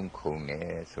နှလုံးခုန်တ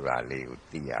ယ်ဆိုတာလေးကို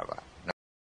သိရပါနော်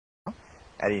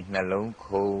အဲ့ဒီနှလုံး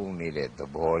ခုန်နေတဲ့သ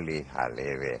ဘောလေးဟာလ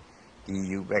ည်းပဲဒီ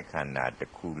ယူဘက်ခန္ဓာတ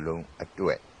စ်ခုလုံးအတွ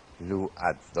က်လိုအ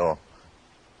ပ်သော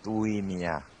သွေး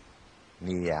များ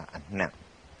နေရာအနှံ့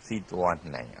စီးသွား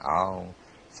နိုင်အောင်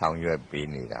ဆောင်ရွက်ပေး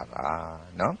နေတာပါ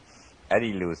နော်အဲ့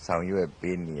ဒီလိုဆောင်ရွက်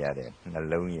ပေးနေရတဲ့နှ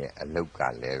လုံးရဲ့အလုတ်က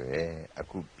လည်းပဲအ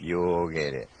ခုပြောခဲ့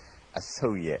တဲ့အဆု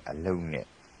တ်ရဲ့အလုတ်နဲ့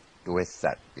တွဲဆ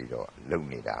က်ပြီးတော့လုပ်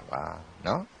နေတာပါ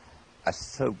နော်အ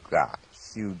ဆုတ်က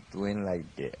ရှူသွင်းလိုက်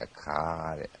တဲ့အခါ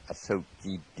တဲ့အဆုတ်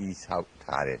ကြီးတီးဆောက်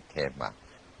ထားတဲ့ထဲမှာ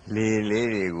လေလေး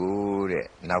တွေကိုတဲ့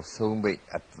နောက်ဆုံးပိတ်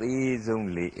အသေးဆုံး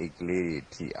လေအိတ်ကလေးတွေ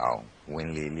ထိအောင်ဝင်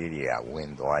လေလေးတွေကဝ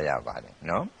င်သွားရပါတယ်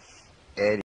နော်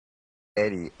အဲ့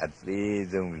ဒီအသေး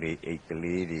ဆုံးလေအိတ်က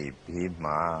လေးတွေဘေး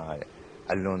မှာ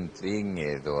အလွန်သေးင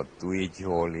ယ်သောသွေး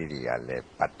ကြောလေးတွေကလည်း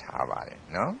ပတ်ထားပါတယ်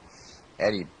နော်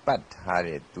အဲ့ဒီပတ်ထား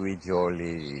တဲ့သွေးကြော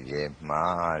လေးတွေထဲမှာ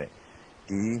တဲ့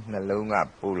ဒီနှလုံးက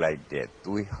ပို့လိုက်တဲ့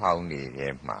သွေးဟောင်းတွေထဲ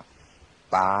မှာ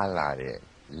ပါလာတဲ့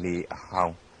လေအဟော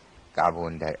င်းကာဗွ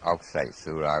န်ဒိုင်အောက်ဆိုက်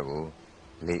ဆိုတာကို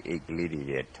လေအိတ်ကလေး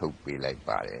တွေထုတ်ပေးလိုက်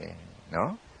ပါတယ်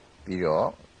နော်ပြီးတော့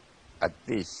အသ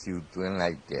က်ရှူသွင်း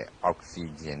လိုက်တဲ့အောက်ဆီ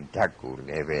ဂျင်ဓာတ်ကို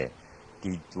လည်းပဲ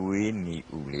ဒီသွေးနီ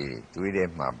ဥလေးတွေသွေးထဲ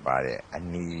မှာပါတဲ့အ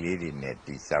နီလေးတွေနဲ့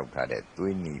တိဆောက်ထားတဲ့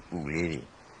သွေးနီဥလေးတွေ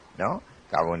နော်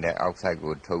ကာဗွန်ဒိုင်အောက်ဆိုက်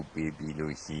ကိုထုတ်ပေးပြီး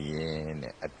လို့ရှိရင်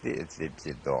တဲ့အသက်အစစ်ဖြ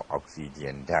စ်သောအောက်ဆီဂျ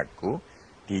င်ဓာတ်ကို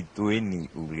ဒီသွေးနီ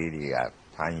ဥလေးတွေက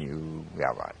ဖမ်းယူရ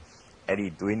ပါတယ်အဲ့ဒီ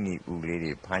သွေးနီဥလေး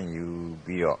တွေဖမ်းယူ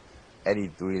ပြီးတော့အဲ့ဒီ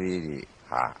သွေးလေးတွေ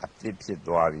ဟာအသက်ဖြစ်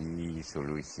သွားပြီဆို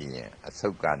လို့ရှိရင်အဆု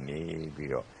တ်ကနေပြီး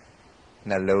တော့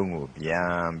နှလုံးကိုပြ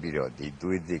န်ပြီးတော့ဒီ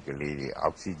သွေးသစ်ကလေးတွေအော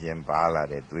က်ဆီဂျင်ပါလာ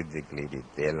တဲ့သွေးသစ်ကလေးတွေ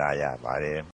သယ်လာရပါတ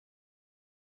ယ်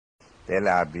သယ်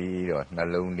လာပြီးတော့နှ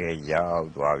လုံးထဲရောက်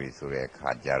သွားပြီဆိုတဲ့အခါ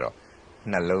ကျတော့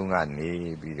နှလုံးကနေ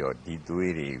ပြီးတော့ဒီ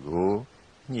သွေးတွေကို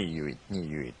ညှစ်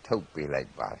၍ထုတ်ပေးလို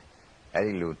က်ပါတယ်အဲ့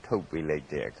ဒီလိုထုတ်ပေးလိုက်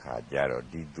တဲ့အခါကျတော့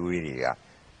ဒီသွေးတွေက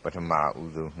ပထမ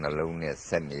ဦးဆုံးနှလုံးနဲ့ဆ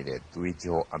က်နေတဲ့သွေး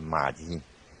ကြောအမကြီး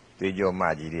သွေးကြောမ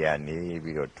ကြီးတွေကနေ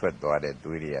ပြီးတော့ထွက်သွားတဲ့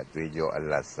သွေးတွေကသွေးကြောအ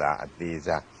လတ်စားအသေး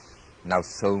စားနောက်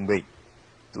ဆုံးပိတ်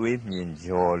သွေးမြင့်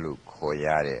ကြောလို့ခေါ်ရ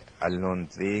တဲ့အလွန်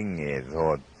သေးငယ်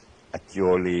သောအ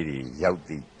ကျော်လေးတွေရောက်သ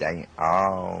ည့်တိုင်အော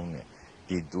င်တဲ့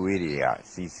ဒီသွေးတွေက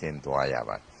စီးဆင်းသွားရ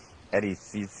ပါတယ်အဲ့ဒီ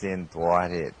စီးဆင်းသွား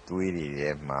တဲ့သွေးတွေထဲ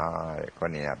မှာတဲ့ခေါ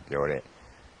င်းကပြောတဲ့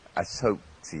အဆုတ်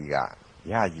စီက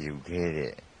ရယူခဲ့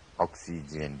တဲ့အောက်ဆီ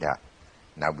ဂျင်ဓာတ်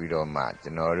နောက်ပြီးတော့မှကျွ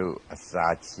န်တော်တို့အစာ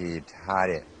ချေထား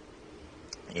တဲ့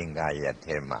အင်္ဂါရက်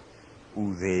ထဲမှာဥ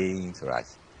သိမ်းဆိုတာ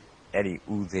အဲ့ဒီ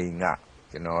ဥသိမ်းက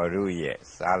ကျွန်တော်တို့ရဲ့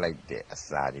စားလိုက်တဲ့အ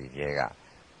စာတွေထဲက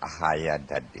အာဟာရ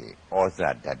ဓာတ်တွေဩဇာ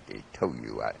ဓာတ်တွေထုတ်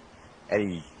ယူရတယ်အဲ့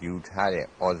ဒီယူထားတဲ့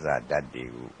ဩဇာဓာတ်တွေ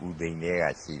ကိုဥသိမ်းတွေက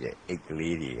ရှိတဲ့အိတ်က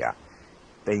လေးတွေက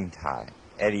တိမ့်ထားတယ်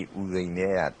အဲ့ဒီဥသိမ်းတွေ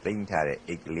ကတိမ့်ထားတဲ့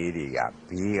အိတ်ကလေးတွေက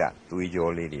ဘေးကသွေးကြော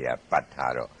လေးတွေကပတ်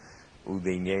ထားတော့ဥ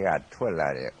သိမ်းတွေကထွက်လာ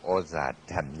တဲ့ဩဇာ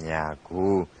ဓာတ်များ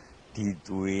ကိုဒီ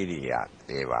သွေးတွေက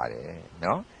သဲပါတယ်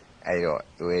နော်အဲ့တော့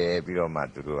သွဲပြီးတော့မှ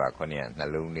သူတို့ကခေါင်းကနှ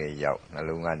လုံးထဲရောက်နှ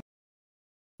လုံးက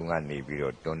နေပြီး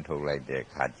တော့တွန်းထုတ်လိုက်တဲ့အ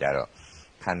ခါကျတော့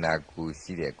ခန္ဓာကိုယ်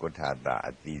ရှိတဲ့ကုဋ္ဌာတ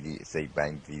အသီးသီးအစိတ်ပို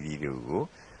င်းသီးသီးတို့ကို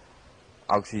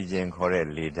အောက်ဆီဂျင်ခေါ်တဲ့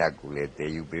လေဓာတ်ကိုလည်းတ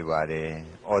ည်ယူပေးပါတယ်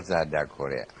ဩဇာဓာတ်ခေါ်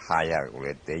တဲ့ဟာရကိုလ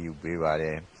ည်းတည်ယူပေးပါတ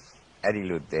ယ်အဲ့ဒီ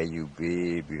လိုတည်ယူ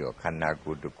ပေးပြီးတော့ခန္ဓာ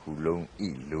ကိုယ်တစ်ခုလုံးဤ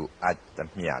လိုအပ်သ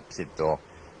မျှဖြစ်သော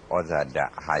ဩဇာဓာ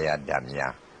တ်ဟာရဓာတ်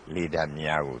များလေဓာတ်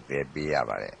များကိုတည်ပေးရ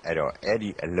ပါတယ်အဲ့တော့အဲ့ဒီ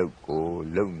အလုပ်ကို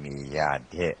လုပ်နေရ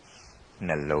တဲ့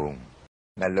နှ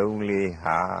လုံးလေး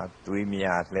ဟာသွေး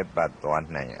များလှက်ပတ်သွား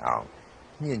နိုင်အောင်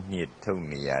ညှစ်ထုတ်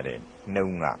နေရတဲ့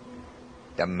နှုံးက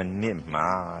1မိနစ်မှာ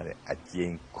တဲ့အကျ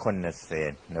ဉ်း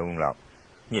80နှုံးလောက်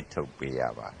ညှစ်ထုတ်ပေးရ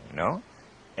ပါတယ်နော်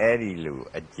အဲ့ဒီလို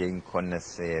အကျဉ်း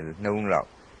80နှုံးလောက်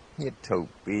ညှစ်ထုတ်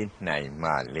ပေးနိုင်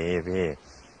မှလည်းပဲ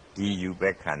ဒီယူဘ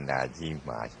က်ခန္ဓာကြီး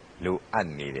မှာလိုအပ်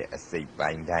နေတဲ့အစိတ်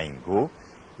ပိုင်းတိုင်းကို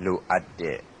လိုအပ်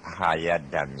တဲ့အာဟာရ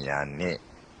ဓာတ်များနဲ့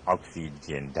အောက်ဆီ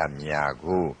ဂျင်ဓာတ်များ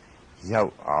ကိုရော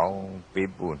က်အောင်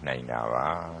ပေးပို့နိုင်တာပါ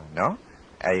နော်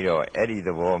အဲ့တော့အဲ့ဒီသ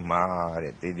ဘောမှာ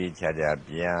တဲ့တည်တည်ချာချာ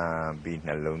ပြန်ပြီး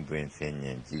နှလုံးသွင်းဆင်ញ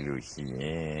င်ကြည့်လို့ရှိရ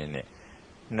င်တဲ့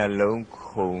နှလုံး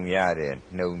ခုန်ရတဲ့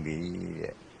နှုံးပြီး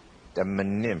တဲ့ တမိ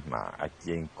နစ်မှာအကျ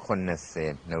ဉ်း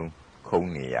80နှုန်းခုံ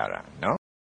နေရတာနော်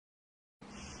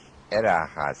အဲ့ဒါ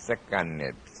ဟာစက္ကန့်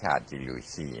နဲ့ဖြာကြည့်လို့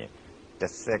ရှိရင်တ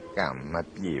စ်စက္ကန့်မ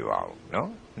ပြည့်ပါဘူး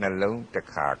နော်နှလုံးတစ်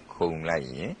ခါခုံလိုက်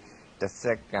ရင်တစ်စ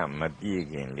က္ကန့်မပြည့်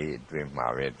ခင်လေးအတွင်းမှာ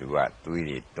ပဲသူကသွေး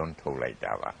တွေတွန်းထုတ်လိုက်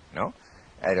တာပါနော်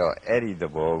အဲ့တော့အဲ့ဒီသ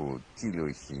ဘောကိုကြည့်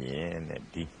လို့ရှိရင်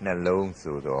ဒီနှလုံး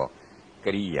ဆိုတော့က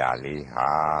ရိယာလေးဟာ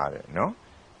တဲ့နော်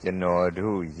ကျွန်တော်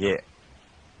တို့ရဲ့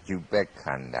ယူပက်ခ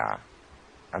န္ဓာ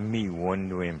အမိဝန်း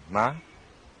တွင်မှာ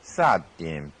စတ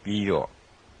င်ပြီးတော့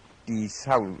တိ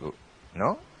ဆောက်လို့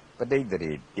နော်ပဋိသန္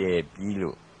ဓေတည်ပြီး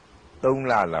လို့3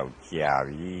လလောက်ကြာ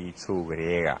ပြီဆိုကြ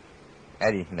တဲ့က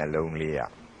အဲ့ဒီနှလုံးလေးက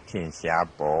ထင်ရှား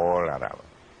ပေါ်လာတာပါ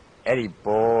အဲ့ဒီ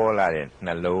ပေါ်လာတဲ့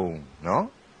နှလုံးနော်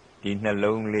ဒီနှ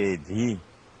လုံးလေးဒီ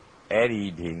အဲ့ဒီ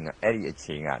အ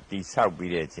ချိန်ကတိဆောက်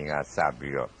ပြီးတဲ့အချိန်ကစ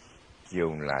ပြီးတော့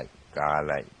ကျုံလိုက်ကား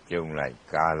လိုက်ကျုံလိုက်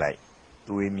ကားလိုက်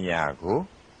သွေးများကို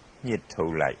ညှစ်ထု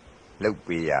တ်လိုက်လှုပ်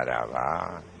ပေးရတာပါ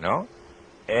နော်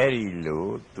အဲ့ဒီလို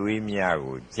သွေးများ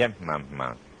ကိုကြက်မှန်မှ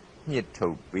န်ညှစ်ထု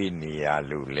တ်ပေးနေရ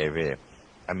လို့လည်းပဲ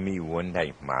အမိဝန်းတို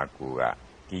င်းမှာကိုက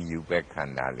ဒီယူပက်ခ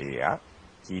န္ဓာလေးက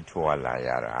ကြီးထွားလာရ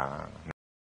တာ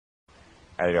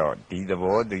အဲ့တော့ဒီသ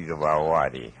ဘောဒီသဘာဝ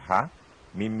တွေဟာ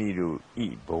မိမိတို့ဤ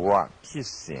ဘဝဖြစ်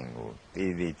စဉ်ကို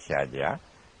သေးသေးချာချာ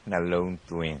နှလုံး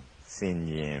သွင်းဆင်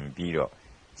ခြင်ပြီးတော့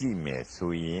ကြည့်မယ်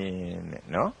ဆိုရင်တဲ့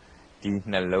နော်ဒီ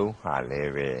နှလုံးဟာလ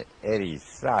ည်းပဲအဲ့ဒီ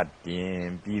စတင်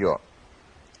ပြီးတော့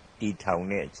တီထောင်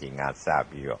တဲ့အချိန်ကစ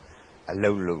ပြီးတော့အ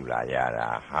လုတ်လုတ်လာရတာ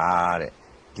ဟာတဲ့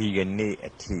ဒီကနေ့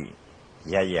အထိ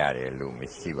ရတယ်လို့မ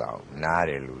ရှိပါဘူးနား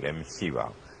တယ်လို့လည်းမရှိပါ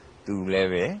ဘူးသူလည်း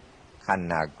ပဲခန္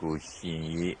ဓာကိုယ်ရှင်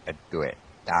ရေးအတွက်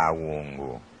တာဝန်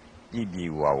ကိုပြည့်ပြ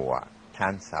ည့်ဝဝထ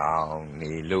မ်းဆောင်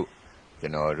နေလို့ကျွ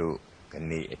န်တော်တို့က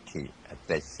နေ့အထိအသ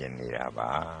က်ရှင်နေတာပါ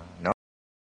နော်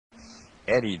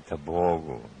အဲ့ဒီသဘော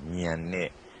ကိုဉာဏ်နဲ့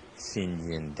ဆင်ခြ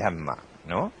င်တတ်မှ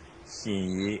နော်ရှင်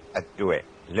ရေးအတွက်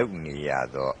လုပ်နေရ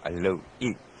တော့အလုပ်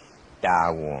ဤတာ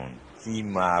ဝန်ကြီး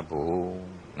မားဖို့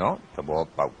နော်သဘော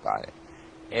ပေါက်ပါတယ်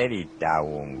အဲ့ဒီတာ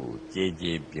ဝန်ကိုကြေး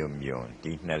ကြေးပြုံပြုံ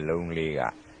ဒီနှလုံးလေးက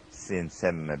စင်ဆ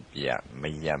က်မပြတ်မ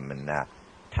ယမနာ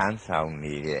ထမ်းဆောင်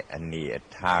နေတဲ့အနေအ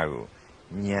ထားကို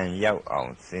ဉာဏ်ရောက်အော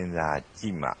င်စဉ်းစားကြ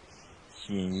ည့်မှ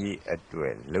ရှင်ရေးအတွ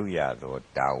က်လုပ်ရသော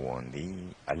တာဝန်သည်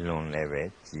အလွန်လည်းပဲ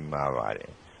ကြီးမားပါတ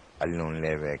ယ်အလွန်လ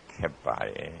ည်းပဲခက်ပါ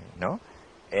တယ်နော်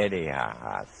အဲ့ဒီဟာ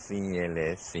ဆင်းရဲလဲ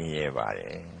ဆင်းရဲပါတ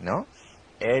ယ်နော်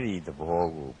အဲ့ဒီသဘော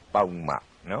ကိုပေါက်မှ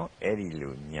နော်အဲ့ဒီ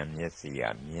လိုဉာဏ်မျက်စိက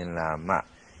မြင်လာမှ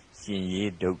ရှင်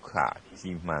ရေးဒုက္ခ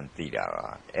ကြီးမှန်သိတာပါ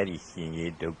အဲ့ဒီရှင်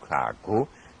ရေးဒုက္ခကို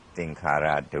သင်္ခါရ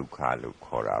ဒုက္ခလို့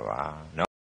ခေါ်တာပါ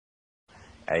နော်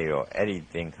အဲ့တော့အဲ့ဒီ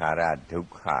သင်္ခါရဒု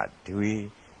က္ခတွေ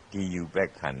ဒီယူပ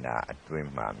က်ခန္ဓာအတွင်း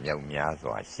မှာမြောက်များ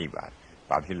စွာရှိပါတယ်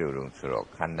ဘာဖြစ်လို့လဲဆိုတော့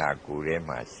ခန္ဓာကိုယ်ထဲ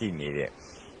မှာရှိနေတဲ့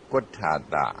ကုဋ္ဌာ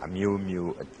တအမျိုး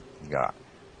မျိုးက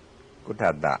ကုဋ္ဌာ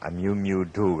တအမျိုးမျိုး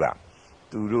တို့က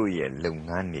သူတို့ရဲ့လုပ်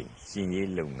ငန်းတွေရှင်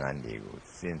ရေးလုပ်ငန်းတွေကို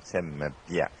စင်ဆက်မ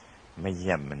ပြတ်မယ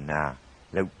က်မနာ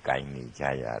လုပ်ကိုင်နေကြ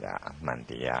ရတာအမှန်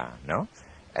တရားနော်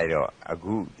အဲ့တော့အ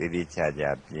ခုတည်တည်ချာချာ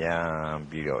ပြန်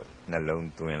ပြီးတော့နှလုံး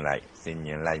သွင်းလိုက်ဆင်ញ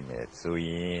င်လိုက်မယ်ဆိုရ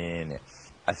င်တဲ့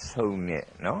အဆုံးနဲ့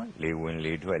နော်လေဝင်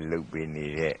လေထွက်လုပ်ပေးနေ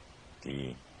တဲ့ဒီ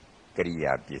ကရိ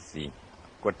ယာပစ္စည်း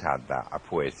ကုဋ္ဌာတအ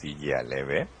ဖွဲ့အစည်းကြီးကလည်း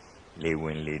ပဲလေဝ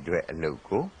င်လေထွက်အလုပ်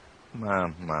ကို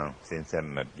မှန်စင်ဆက်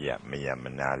မပြတ်မယမ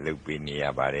နာလုပ်ပေးနေရ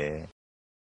ပါတယ်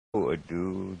ဟိုအတူ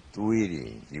သွေးတွေ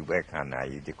ယူဘက်ခန္ဓာ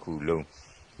ကြီးတစ်ခုလုံး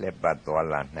လက်ပတ်သွား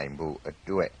လာနိုင်ဖို့အ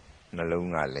တွက်နှလုံး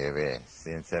ကလည်းပဲစ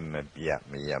င်ဆက်မပြတ်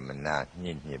မယမနာညှ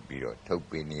စ်ပြီးတော့ထုတ်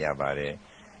ပေးနေရပါတယ်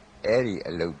အဲ့ဒီ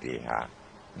အလုပ်တွေဟာ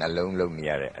နှလုံးလုံးနေ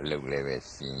ရတဲ့အလုပ်လည်းပဲ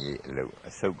ရှင်ရေးအလုပ်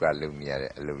အဆုတ်ကလုံးနေရ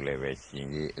တဲ့အလုပ်လည်းပဲရှင်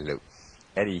ရေးအလုပ်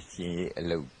အဲ့ဒီရှင်ရေးအ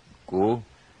လုပ်ကို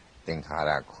သင်္ခါ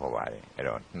ရခေါ်ပါတယ်အဲ့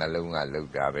တော့နှလုံးကလှုပ်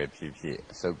တာပဲဖြစ်ဖြစ်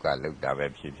အဆုတ်ကလှုပ်တာပဲ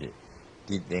ဖြစ်ဖြစ်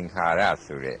ဒီသင်္ခါရ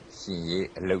ဆိုတဲ့ရှင်ရေး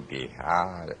အလုပ်တွေဟာ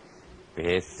ဘ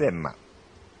ယ်စက်မှ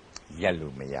ရက်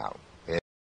လို့မရဘူးဘ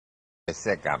ယ်စ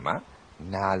က်ကမှ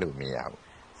နားလို့မရဘူး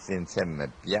စင်ဆက်မ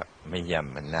ပြတ်မယ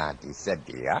မနာဒီစက်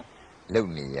တွေကလု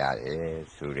ပ်နေရတယ်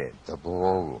ဆိုတဲ့သ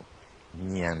ဘောကို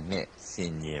ဉာဏ်နဲ့ဆ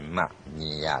င်ញင်မှမြ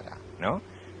င်ရတာနော်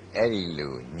အဲ့ဒီ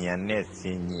လိုဉာဏ်နဲ့ဆ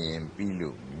င်ញင်ပြီး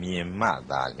လို့မြင်မှ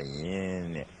သာလျှင်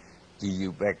တဲ့ဒီယူ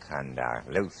ပက်ခန္ဓာ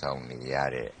လှုပ်ဆောင်နေရ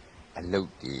တဲ့အလု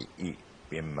ပ်တွေဤ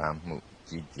ပင်ပန်းမှု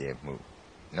ကြီးကျယ်မှု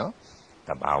နော်တ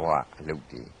ဘာဝအလုပ်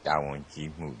တွေတာဝန်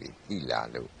ကြီးမှုတွေသိလာ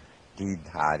လို့ဒီ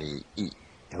ဓာရီဤ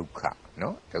ဒုက္ခ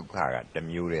နော်ဒုက္ခကတစ်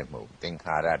မျိုးတည်းမဟုတ်သင်္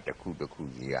ခါရတစ်ခုတစ်ခု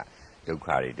ကြီးကဒုက္ခ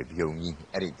တွေတစ်ပြုံကြီး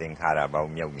အဲ့ဒီသင်္ခါရပေါ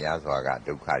င်းမြောက်များစွာက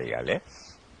ဒုက္ခတွေကလည်း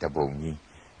တပုံကြီး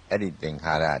အဲ့ဒီသင်္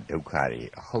ခါရဒုက္ခတွေ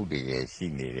အဟုတ်တကယ်ရှိ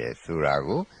နေတယ်ဆိုတာ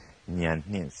ကို ဉာဏ်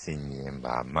နှင့်ဆင်ញင်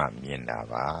ပါမှမြင်တာ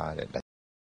ပါတဲ့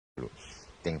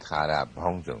သင်္ခါရဘော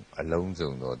င်းစုံအလုံး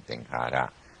စုံသောသင်္ခါရ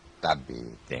တပ်ပိ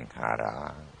သင်္ခါရ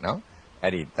နော်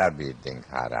အဲ့ဒီတပ်ပိသင်္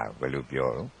ခါရဘယ်လိုပြော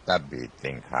တော့တပ်ပိသ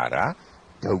င်္ခါရ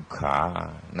ဒုက္ခ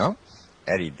နော်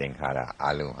အဲ့ဒီသင်္ခါရ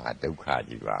အလုံးဟာဒုက္ခ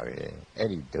ကြီးပါပဲအဲ့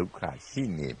ဒီဒုက္ခရှိ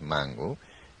နေမှန်ကို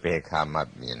ဘယ်ခါမှ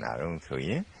မြင်တာတော့ဆိုရ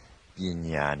င်ပ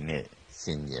ညာနဲ့ဆ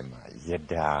င်ញင်မှာယ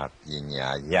တာပညာ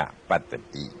ယပတ္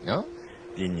တိနော်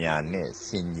ပညာနဲ့ဆ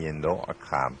င်ញင်သောအ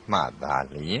ခါမှသာ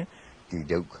လျှင်ဒီ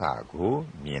ဒုက္ခကို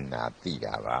မြင်တာသိ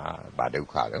တာပါဘာဒုက္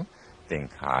ခလဲသင်္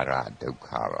ခါရဒုက္ခ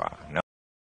ပါနော်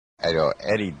အဲ့တော့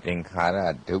အဲ့ဒီသင်္ခါရ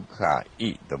ဒုက္ခဤ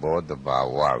သဘောတဘာ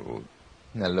ဝကို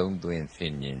နှလုံးသွင်းဆ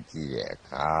င်ញင်ကြည့်တဲ့အ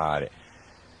ခါတဲ့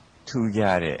ထူး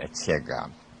ခြားတဲ့အချက်က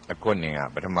အခုနေက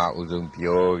ပထမဦးဆုံး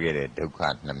ပြောခဲ့တဲ့ဒုက္ခ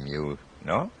2မျိုး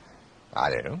နော်ပါ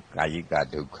တယ်တော့ကာယက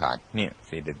ဒုက္ခနှင့်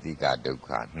စေတသိကဒုက္ခ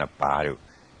2ပါးတို့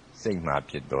စိတ်မှ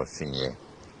ဖြစ်သောဆင်းရဲ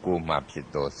ကိုယ်မှဖြစ်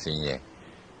သောဆင်းရဲ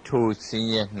ထိုဆင်း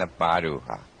ရဲ2ပါးတို့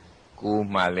ဟာကိုယ်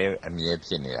မှလည်းအမြဲ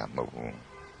ဖြစ်နေတာမဟုတ်ဘူး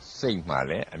စိတ်မှ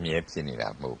လည်းအမြဲဖြစ်နေတာ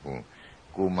မဟုတ်ဘူး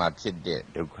ကိုယ်မှဖြစ်တဲ့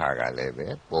ဒုက္ခကလည်းပဲ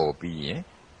ပေါ်ပြီးရင်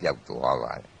ပျောက်သွား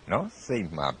ပါတယ်နော်စိတ်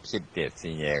မှဖြစ်တဲ့ဆ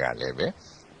င်းရဲကလည်းပဲ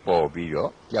ပေါ်ပြီး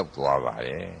တော့ပျောက်သွားပါတ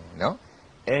ယ်နော်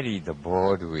အဲ့ဒီသဘော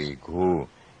တွေကို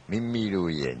မိမိ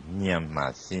တို့ရဲ့ဉာဏ်မှ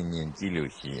ဆင်ញင်ကြည့်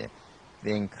လို့ရှိရင်သ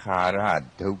င်္ခါရ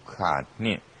ဒုက္ခနှ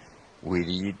င့်ဝိ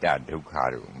ရိယဒုက္ခ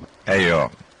တို့အဲ့တော့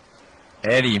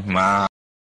အဲ့ဒီမှာ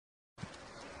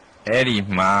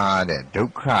တဲ့ဒု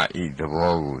က္ခဤသ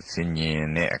ဘောကိုဆင်ញင်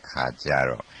တဲ့အခါကျ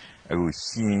တော့အခု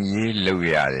ရှင်ရေးလုပ်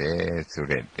ရတယ်ဆို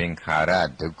တဲ့သင်္ခါရ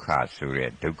ဒုက္ခဆို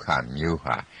တဲ့ဒုက္ခမျိုး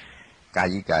ဟာကာ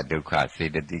ယကဒုက္ခစေ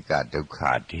တသိကဒုက္ခ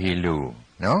ဒီလို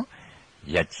နော်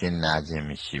ရချင်းနာခြင်း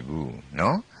မရှိဘူး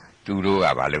နော်သူတို့က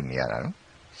ဘာလုပ်နေရတာလဲ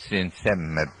စင်ဆက်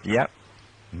မပြတ်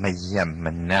မရမ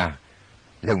နာ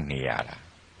လုပ်နေရတာ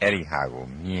အဲ့ဒီဟာကို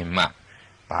မြင်မှ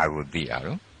ဘာကိုသိရ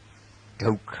တော့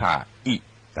ဒုက္ခဤ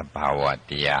သဘာဝ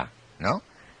တရားနော်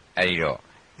အဲ့ဒီတော့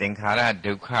သင်္ခါရ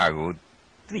ဒုက္ခကို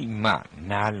သိမှ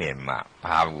နားလည်မှ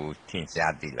ဘာကိုထင်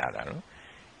ရှားသိလာတာတော့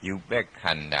ယူပက်ခ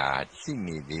န္ဓာရှိ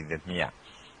နေသေးသမျှ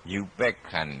ယူပက်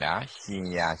ခန္ဓာရှင်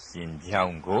ရာရှင်ကြော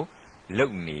င်းကို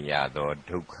လုံနေရသော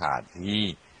ဒုက္ခသည်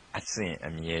အစဉ်အ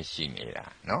မြဲရှိနေတာ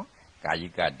နော်ကာယ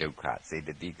ကဒုက္ခစေတ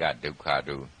သိကဒုက္ခ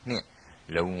တို့နှင့်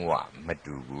လုံးဝမ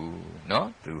တူဘူးနော်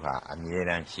သူဟာအမြဲ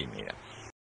တမ်းရှိနေတာ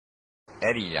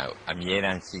အဲ့ဒီတော့အမြဲတ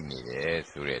မ်းရှိနေတယ်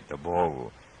ဆိုတဲ့သဘောကို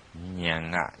ဉာဏ်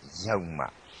ကရောက်မှ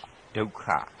ဒုက္ခ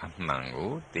အမှန်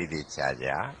ကိုသေသေးချာ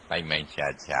ချာပိုင်ပိုင်ချာ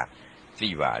ချာသိ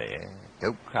ပါတယ်ဒု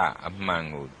က္ခအမှန်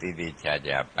ကိုသေသေးချာ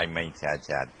ချာပိုင်ပိုင်ချာ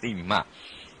ချာသိမှ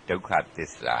ဒုက္ခသ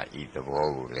စ္စာဤသဘော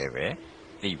ကိုလည်းပဲ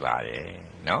သိပါတယ်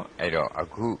နော်အဲ့တော့အ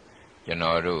ခုကျွန်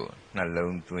တော်တို့နှ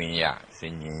လုံးသွင်းရဆ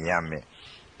င်ញင်ရမယ်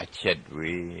အချက်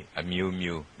တွေအမျိုး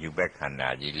မျိုးယူပက်ခန္ဓာ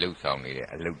ကြီးလှုပ်ဆောင်နေတဲ့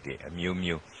အလုပ်တွေအမျိုး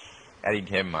မျိုးအဲ့ဒီ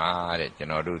ထဲမှာတဲ့ကျွန်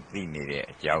တော်တို့သိနေတဲ့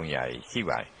အကြောင်းအရာတွေရှိ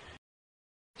ပါတယ်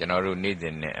ကျွန်တော်တို့နေ့စ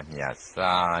ဉ်နဲ့အမျှ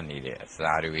စားနေတဲ့အ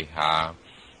စာတွေဟာ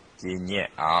ကြည်ညက်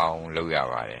အောင်လုပ်ရ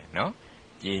ပါတယ်နော်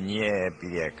ကြည်ညက်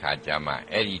ပြီးတဲ့အခါကျမှ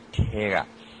အဲ့ဒီထဲက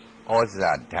ဩ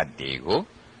ဇာဓာတ်တွေကို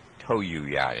ထုတ်ယူ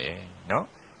ရတယ်နော်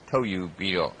ထုတ်ယူ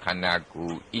ပြီးတော့ခန္ဓာကို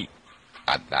ယ်ဤ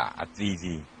အတ္တအသီး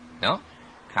သီးနော်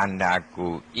ခန္ဓာ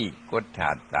ကိုယ်ဤကုဋ္ဌ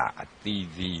တာအသီး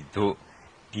သီးတို့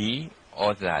ဒီဩ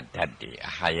ဇာဓာတ်တွေ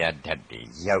အာဟာရဓာတ်တွေ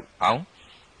ရောက်အောင်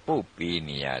ပို့ပေး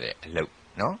နေရတဲ့အလုပ်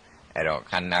နော်အဲ့တော့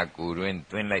ခန္ဓာကိုယ်တွင်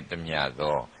သွင်းလိုက်သမျှ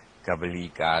သောကပလီ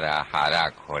ကာရာဟာရ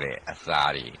ခေါ်တဲ့အစာ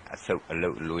တွေအဆုပ်အလု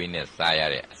တ်အလွေးနဲ့စားရ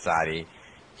တဲ့အစာတွေ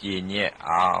ကြည်ညက်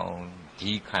အောင်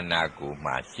ဒီခန္ဓာကိုယ်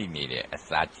မှာရှိနေတဲ့အ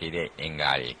စာခြေတဲ့အင်္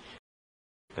ဂါတွေ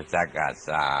ပါဇက်က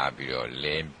စားပြီးတော့လ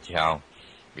င်းချောင်း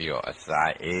ပြီးတော့အစာ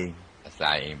အိ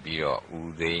မ်ပြီးတော့ဥ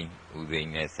သိ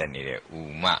မ်းနဲ့ဆက်နေတဲ့ဥ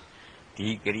မဒီ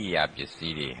ကရိယာပစ္စ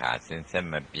ည်းတွေဟာစင်ဆက်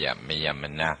မပြတ်မယမ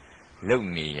နာလုံ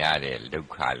နေရတဲ့ဒု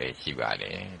က္ခလည်းရှိပါတ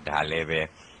ယ်ဒါလည်းပဲ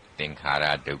သင်္ခါရ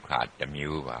ဒုက္ခတစ်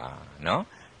မျိုးပါနော်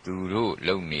သူတို့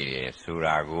လုံနေတယ်ဆို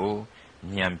တာကို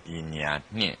ဉာဏ်ပညာ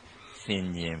နှင့်ဆင်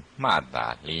ញင်မှသာ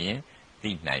လျှင်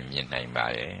သိနိုင်မြင်နိုင်ပါ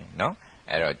တယ်နော်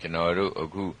အဲ့တော့ကျွန်တော်တို့အ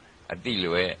ခုအတိ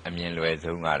လွယ်အမြင်လွယ်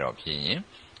ဆုံးကတော့ဖြစ်ရင်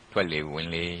ထွက်လေဝင်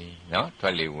လေနော်ထွ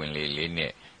က်လေဝင်လေလေး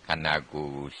နဲ့ခန္ဓာကို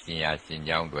ယ်ရှင်ရာရှင်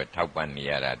ကြောင်းတွေထောက်ပံ့နေ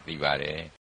ရတာသိပါတယ်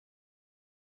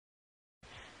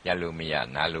ရလို့မရ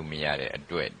နားလို့မရတဲ့အ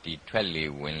တွက်ဒီထွက်လေ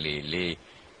ဝင်လေလေး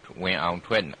ဝင်အောင်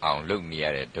ထွက်အောင်လုပ်နေရ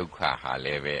တဲ့ဒုက္ခဟာလ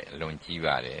ည်းပဲအလွန်ကြီး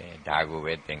ပါတယ်ဒါကို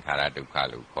ပဲသင်္ခါရဒုက္ခ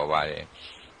လို့ခေါ်ပါတယ်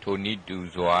ထိုနည်းတူ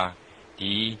စွာ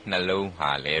ဒီနှလုံး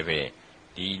ဟာလည်းပဲ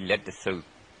ဒီလက်တဆုပ်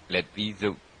လက်သီးစု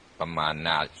ပ်ပမာဏ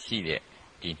ရှိတဲ့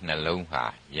ဒီနှလုံးဟာ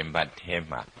ရင်ဘတ်ထဲ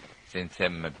မှာစင်ဆ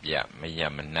က်မပြတ်မယ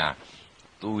မနာ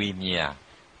သွေးမြ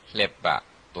လှက်ပ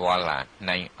သွားလာ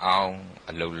နိုင်အောင်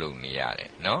အလုပ်လုပ်နေရတ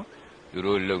ယ်နော်သူ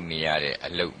တို့လုပ်နေရတဲ့အ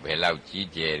လုပ်ဘယ်လောက်ကြီး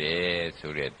ကျယ်တယ်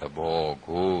ဆိုတဲ့သဘော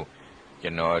ကိုကျွ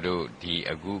န်တော်တို့ဒီ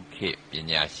အခုခေတ်ပ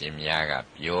ညာရှင်များက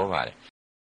ပြောပါတယ်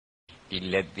ဒီ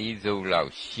လက်သီးစုပ်လော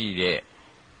က်ရှိတဲ့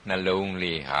နှလုံး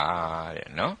လေးဟာတဲ့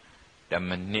နော်1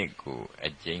မိနစ်ကိုအ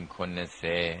ကြိမ်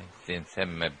80စင်ဆ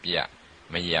က်မပြတ်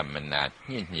မရမနာ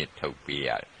ညှစ်ထုတ်ပေးရ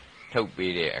တယ်ထုတ်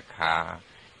ပေးတဲ့အခါ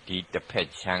ဒီတစ်ဖက်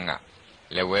ချမ်းက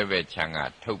လက်ဝဲဘက်ချမ်းက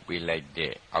ထုတ်ပေးလိုက်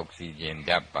တဲ့အောက်ဆီဂျင်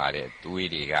ဓာတ်ပါတဲ့သွေး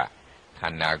တွေကခ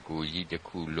န္ဓာကိုယ်ကြီးတစ်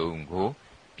ခုလုံးကို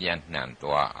ပြန့်နှံ့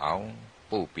သွားအောင်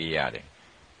ပို့ပေးရတယ်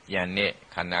ကျန်တဲ့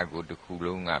ခန္ဓာကိုယ်တစ်ခု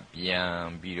လုံးကပြန်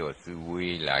ပြီးတော့စု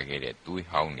ဝေးလာခဲ့တဲ့သွေး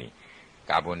ဟောင်းတွေ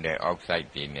ကာဗွန်ဒိုင်အောက်ဆိုက်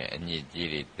တွေနဲ့အညစ်အကြေး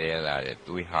တွေတဲလာတဲ့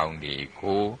သွေးဟောင်းတွေ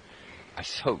ကိုအ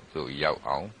ဆုတ်သို့ရောက်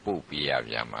အောင်ပို့ပေးရ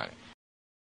ပြန်ပါတယ်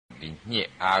ဒီညှစ်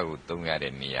အားကိုသုံးရ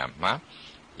တဲ့နေရာမှာ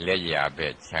လက်ရဘ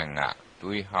က်ချမ်းက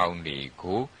သွေးဟောင်းတွေ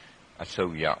ကိုအဆု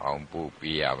တ်ရောက်အောင်ပို့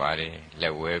ပေးရပါတယ်လ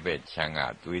က်ဝဲဘက်ချမ်းက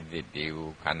သွေးသစ်တွေ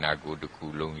ကိုခန္ဓာကိုယ်တစ်ခု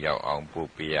လုံးရောက်အောင်ပို့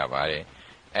ပေးရပါတယ်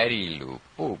အဲ့ဒီလို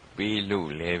ပို့ပေးလို့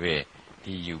လည်းပဲ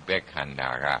ဒီယူဘက်ခန္ဓာ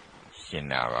ကရှင်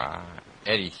တာပါ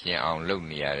အဲ့ဒီရှင်အောင်လုပ်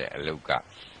နေရတဲ့အလုပ်က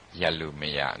ရက်လို့မ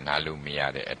ရနားလို့မရ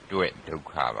တဲ့အတွက်ဒုက္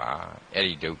ခပါအဲ့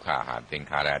ဒီဒုက္ခဟာသင်္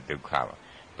ခါရဒုက္ခပါ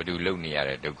ဘယ်သူလုပ်နေရ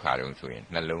တဲ့ဒုက္ခတုံးဆိုရင်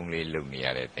နှလုံးလေးလုပ်နေရ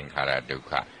တဲ့သင်္ခါရဒုက္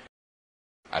ခ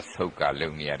အဆုတ်ကလု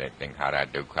ပ်နေရတဲ့သင်္ခါရ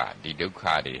ဒုက္ခဒီဒုက္ခ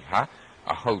တွေဟာ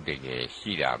အဟုတ်တကယ်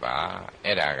ရှိတာပါ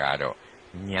အဲ့ဒါကတော့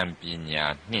ဉာဏ်ပညာ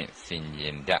နှင့်ဆင်ခြ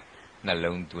င်တတ်နှ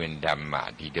လုံးသွင်းတတ်မှ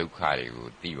ဒီဒုက္ခတွေကို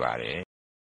သိပါတယ်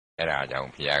အဲ့ဒါကြော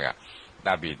င့်ဘုရားကတ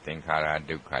ပ္ပိသင်္ခါရ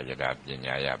ဒုက္ခယတာပ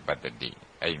ညာယပတ္တိ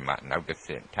အဲ့မှနောက်တစ်ဆ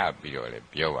င့်ထပ်ပြီးတော့လည်း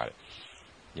ပြောပါတယ်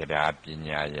ယတာပ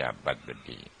ညာယပတ္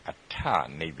တိအထ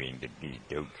နိဗ္ဗိန္တိ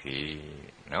ဒုက္ခေ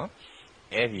နော်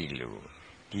အဲ့ဒီလို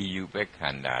ဒီယူပခ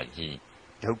န္ဓာကြီး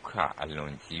ဒုက္ခအလွ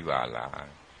န်ကြီးပါလား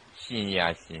ရှင်ရာ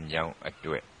ရှင်ကြောင်းအ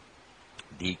တွက်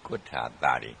ဒီကုဋ္ဌာတ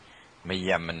တွေမယ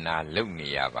မနာလုံနေ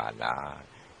ရပါလား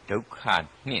ဒုက္ခ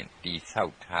နှင့်တိဆော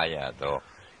က်ထားရသော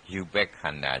ယူပခ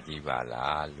န္ဓာကြီးပါ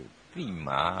လားလို့သိ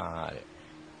မှာတဲ့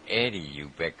အဲ့ဒီယူ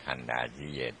ပခန္ဓာ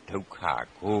ကြီးရဲ့ဒုက္ခ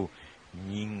ကို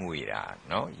ညှင်းငွေတာ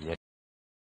နော်ယ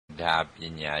တာပ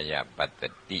ညာယပတ္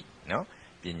တိနော်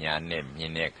ပညာနဲ့မြ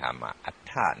င်တဲ့အခါမှာအ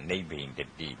ထနိဗ္ဗိန္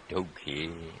တိဒုက္ခေ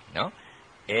နော်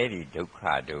အဲ့ဒီဒုက္ခ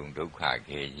တုံဒုက္ခ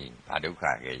ခဲကြီးဘာဒုက္ခ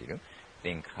ခဲကြီးလို့သ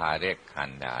င်္ခါရခ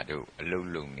န္ဓာတို့အလုံး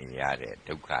လုံးနေရတဲ့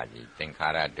ဒုက္ခကြီးသင်္ခါ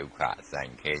ရဒုက္ခအဆို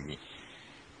င်ခဲကြီး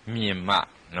မြင်မှ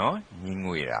နော်ညှင်း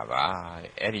ငွေတာပါ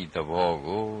အဲ့ဒီသဘော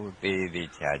ကိုသေး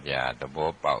သေးချာချာသဘော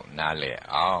ပေါက်နားလည်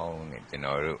အောင်တဲ့ကျွန်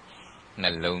တော်တို့နှ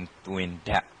လုံးသွင်းတ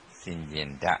တ်စင်ကြင်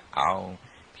တတ်အောင်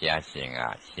ဘုရားရှင်က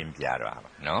ရှင်းပြတော့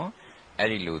ပါနော်အဲ့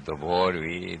ဒီလိုသဘော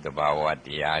တွေသဘာဝတ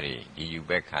ရားတွေဒီယူ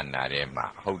ဘက်ခန္ဓာထဲမှာ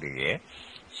ဟုတ်တကယ်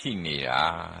ရှိနေတာ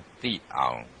သိအော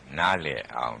င်နားလည်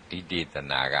အောင်ဒီဒေသ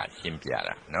နာကရှင်းပြ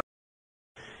တာနော်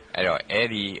အဲ့တော့အဲ့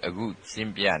ဒီအခုရှ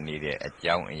င်းပြနေတဲ့အ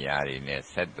ကြောင်းအရာတွေနဲ့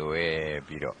ဆက်သွယ်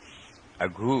ပြီးတော့အ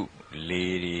ခုလေ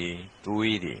တွေ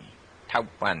သွေးတွေထော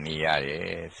က်ပံ့နေရတယ်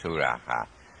ဆိုတာဟာ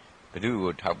ဘယ်သူ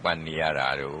ကိုထောက်ပံ့နေရတာ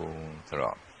တော့ဆို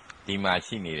တော့ဒီမှာ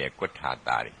ရှိနေတဲ့ကုဋ္ဌာတ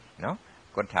တွေနော်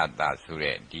ကုဋ္ဌာတဆို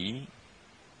တဲ့ဒီ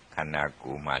ခန္ဓာ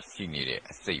ကိုယ်မှာရှိနေတဲ့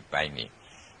အစိတ်ပိုင်းတွေ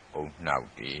အုံနှောက်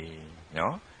တွေ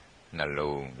နော်နှ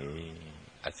လုံးတွေ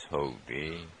အဆုပ်တွေ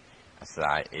အ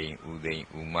စာအိမ်ဥသိမ်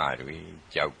ဥမတွေ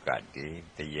ကြောက်ကတ်တွေ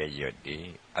တရရွတ်တွေ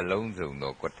အလုံးစုံ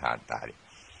သောကုဋ္ဌာတတွေ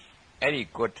အဲ့ဒီ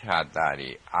ကုဋ္ဌာတတွေ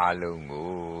အားလုံး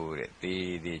ကိုတဲ့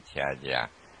သေးသေးချာချာ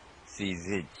စီစ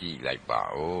စ်ကြည့်လိုက်ပါ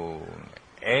ဦး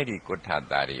အဲ့ဒီကုဋ္ဌာ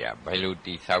တတွေကဘယ်လို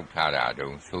တိဆောက်ထားတာ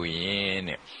တုံးဆိုရင်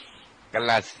တဲ့ကလ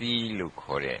စီလို့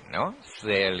ခေါ်တဲ့နော်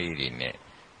ဆဲလေးတွေနဲ့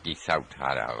တိဆောက်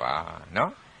ထားတာပါ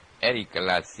နော်အဲ့ဒီကလ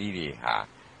စီတွေဟာ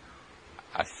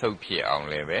အဆုတ်ဖြစ်အောင်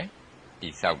လည်းပဲတိ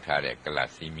ဆောက်ထားတဲ့ကလ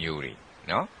စီမျိုးတွေ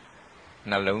နော်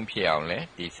နှလုံးဖြစ်အောင်လည်း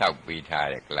တိဆောက်ပေးထား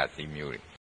တဲ့ကလစီမျိုးတွေ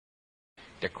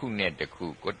တစ်ခုနဲ့တစ်ခု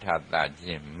ကုဋ္ဌာတချ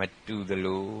င်းမတူသ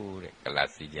လိုတဲ့ကလ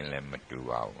စီချင်းလည်းမတူ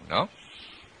ပါဘူးနော်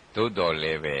သို့တော်လ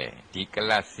ည်းပဲဒီက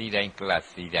လစီတိုင်းကလ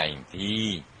စီတိုင်းဒီ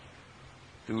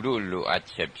သူတို့လိုအပ်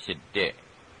ချက်ဖြစ်တဲ့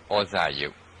ဩဇာယု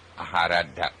တ်အာဟာရ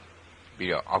ဓာတ်ပြီး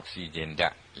တော့အောက်ဆီဂျင်ဓာ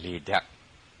တ်လေဓာတ်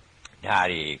ဒါ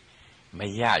တွေမ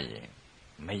ရရင်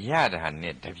မရတာ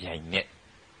နဲ့တပြိုင်နက်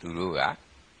သူတို့က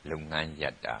လုပ်ငန်းရ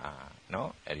ပ်တာ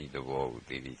နော်အဲ့ဒီသဘောကို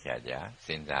သိသိချာချာစ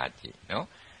ဉ်းစားကြည့်နော်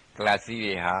ကလစီ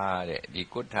တွေဟာတဲ့ဒီ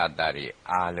ကုဋ္ဌာတတွေ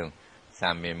အားလုံးစာ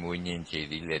မင်မွေးညင်းခြေ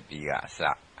သီးလက်တီးကအစ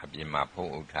အပြင်မှာ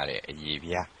ဖုံးအုပ်ထားတဲ့အရေ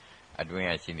ပြားအတွင်း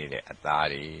ကရှိနေတဲ့အသား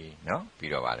တွေနော်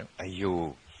ပြီးတော့ဗါတော့အ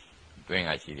ယိုးအတွင်း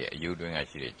ကရှိတဲ့အယိုးအတွင်းက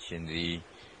ရှိတဲ့ချင်း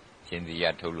သီးရ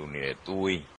ထုတ်လုပ်နေတဲ့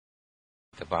သွေး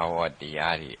သဘာဝတ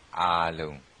ရားတွေအား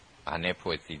လုံးဘာနဲ့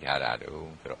ဖွဲ့စည်းထားတာ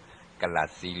တုံးဆိုတော့ကလ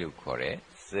စီလို့ခေါ်တဲ့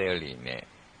cell တွေနဲ့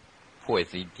ဖွဲ့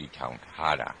စည်းတည်ထောင်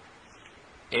ထားတာ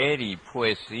အဲ့ဒီ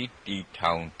ဖွဲ့စည်းတည်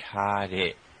ထောင်ထား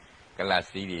တဲ့ကလပ်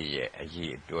စီတွေရဲ့အ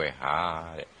ရေးအတွက်ဟာ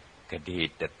တဲ့ကတိ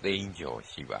တသိန်းကျော်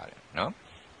ရှိပါတယ်နော်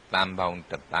တန်ပေါင်း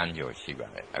တသန်းကျော်ရှိပါ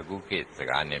တယ်အခုခေတ်စ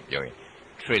ကားနဲ့ပြောရင်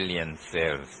trillion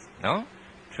cells နော်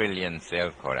trillion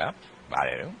cells ခေါ်တာပါတ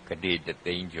ယ်နော်ကတိတ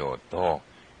သိန်းကျော်သော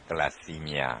ကလပ်စီ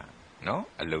များနော်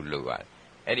အလုပ်လုပ်ရတယ်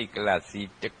အဲ့ဒီကလပ်စီ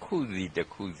တစ်ခုစီတစ်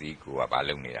ခုစီကိုကဘာ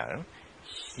လုပ်နေတာနော်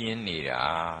ရှင်းနေတာ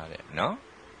တဲ့နော်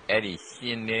အဲ့ဒီရှ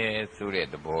င်းနေဆိုတဲ့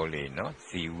သဘောလေးနော်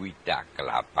ဇီဝိတက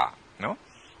လပနော်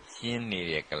ရှင်းနေ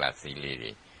တဲ့ကလပ်စီလေး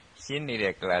တွေရှင်းနေ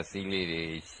တဲ့ကလပ်စီလေးတွေ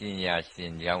ရှင်းရရှ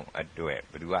င်းကြောင်းအတွက်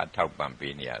ဘယ်သူကအထောက်ပံ့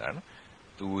ပေးနေရတာနော်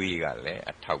သွေးကလည်း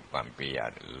အထောက်ပံ့ပေးရ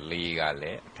တယ်လေကလ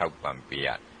ည်းအထောက်ပံ့ပေးရ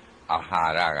တယ်အာဟာ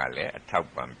ရကလည်းအထောက်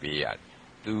ပံ့ပေးရတယ်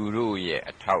သူတို့ရဲ့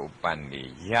အထောက်ပံ့တွေ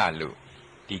ရလို့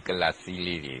ဒီကလပ်စီ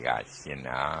လေးတွေကရှင်း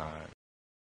တာ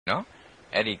နော်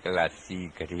အဲ့ဒီကလပ်စီ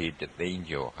ကလေးတသိန်း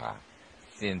ကျော်ဟာ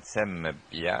စင်ဆက်မ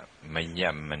ပြတ်မရ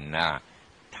မနာ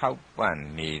ထောက်ပံ့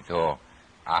နေသော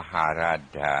အာဟာရ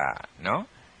ဓာတ်နော်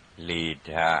လေ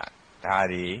ဓာတ်ဒါ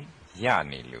တွေရ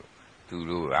နေလို့သူ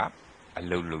တို့ကအ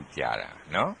လုပ်လုပ်ကြတာ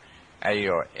နော်အဲ့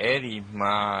တော့အဲ့ဒီ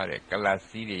မှာတဲ့ကလပ်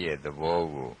စီတွေရဲ့သဘော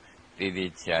ကိုသေ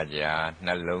သေးချာချာ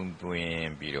နှလုံးသွ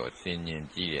င်းပြီးတော့ဆင်ញင်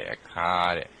ကြည့်တဲ့အခါ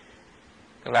တဲ့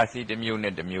ကလပ်စီတစ်မျိုး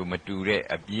နဲ့တစ်မျိုးမတူတဲ့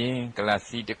အပြင်ကလပ်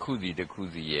စီတစ်ခုစီတစ်ခု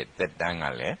စီရဲ့သက်တမ်းက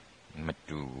လည်းမ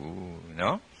တူဘူး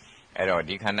နော်အဲ့တော့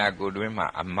ဒီခန္ဓာကိုယ်တွင်းမှာ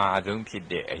အမာဆုံးဖြစ်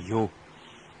တဲ့အယိုး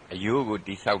ကို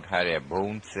တိဆောက်ထားတဲ့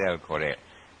bone cell ခေါ်တဲ့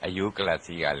အယိုးကလပ်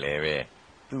စီကလည်းပဲ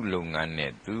သူ့လုပ်ငန်း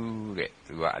နဲ့သူ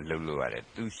ကအလုပ်လုပ်ရတယ်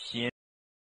သူရှင်း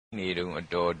နေတုန်းအ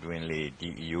တော်တွင်လေဒီ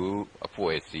အယိုးအ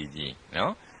ဖွဲ့အစည်းကြီး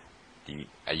နော်ဒီ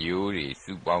အယိုးတွေ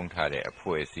စုပေါင်းထားတဲ့အ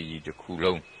ဖွဲ့အစည်းကြီးတစ်ခု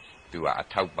လုံးသူကအ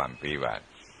ထောက်ပံ့ပေးပါတယ်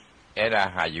အဲ့ဒါ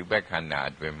ဟာယူဘက်ခန္ဓာ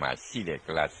အတွင်းမှာရှိတဲ့က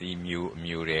လပ်စီမျိုးအ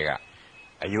မျိုးတွေက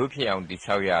အယိုးဖြစ်အောင်တိ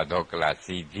ဆောက်ရသောကလပ်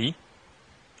စီသည်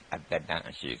အသက်တမ်း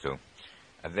အရှိဆုံး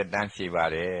အသက်တမ်းရှိပါ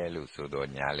တယ်လို့ဆိုတော့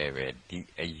ညာလည်းပဲဒီ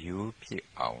အယိုးဖြစ်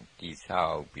အောင်တိဆော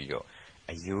က်ပြီးတော့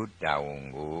အယိုးတာဝန်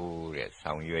ကိုတဲ့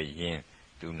ဆောင်ရွက်ရင်း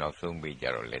သူနောက်ဆုံးပေးကြ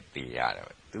တော့လက်သေးရတယ်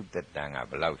သူသက်တမ်းက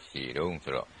ဘယ်လောက်ရှိတုံး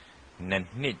ဆိုတော့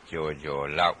နှစ်ကျော်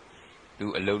လောက်သူ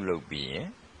အလုပ်လုပ်ပြီးရင်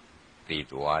သေ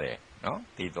သွားတယ်နော်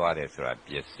သေသွားတယ်ဆိုတာ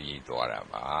ပျက်စီးသွားတာ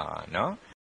ပါနော်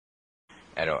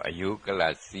အဲ့တော့အယိုးကလ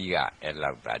ပ်စီကအဲ့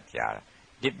လောက်သာကြာတာ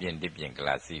ဒစ်ပြင်ကလ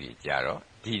ပ်စီတွေကြာတော့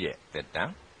ဒီတဲ့သက်တ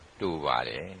မ်းတိုးပါ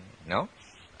တယ်နော်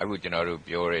အခုကျွန်တော်တို့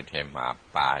ပြောတဲ့ထဲမှာ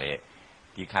ပါတဲ့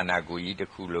ဒီခန္ဓာကိုယ်ကြီးတ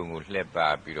စ်ခုလုံးကိုလှည့်ပါ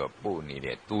ပြီးတော့ပို့နေ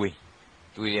တဲ့သွေး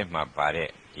ထဲမှာပါတဲ့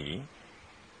ဒီ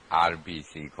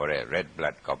RBC ခေါ်တဲ့ red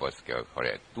blood corpuscle ခေါ်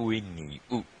တဲ့သွေးနီ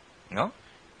ဥနော်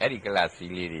အဲ့ဒီကလပ်စီ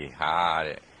လေးတွေဟာ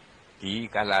တဲ့ဒီ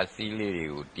ကလပ်စီလေးတွေ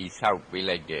ကိုတိဆောက်ပေး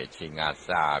လိုက်တဲ့အချိန်ကစ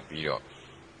ပြီးတော့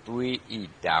သွေးဤ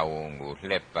တာဝန်ကို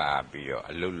လှည့်ပါပြီးတော့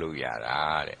အလုပ်လုပ်ရတာ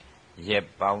တဲ့ရက်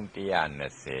ပေါင်း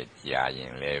120ကြာရ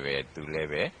င်လည်းပဲသူလည်း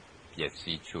ပဲပျက်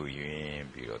စီးချွေယွင်း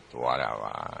ပြီးတော့သွားတာ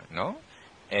ပါနော်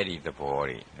အဲ့ဒီသဘော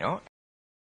တွေနော်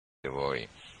သဘောတွေ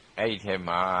အဲ့ဒီထဲ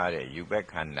မှာတဲ့ယူဘက်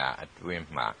ခန္ဓာအတွင်း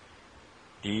မှာ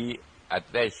ဒီအ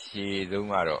သက်ရှည်ဆုံး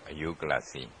ကတော့အယိုးကလပ်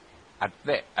စီအသ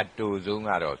က်အတူဆုံး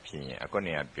ကတော့ဖြစ်ရင်အခု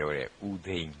နေကပြောတဲ့ဥ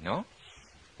သိမ်းနော်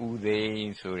ဥသိ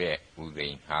မ်းဆိုတဲ့ဥသိ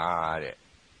မ်းဟာတဲ့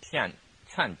ဆ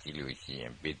န့်ကြည့်လို့ရှိရ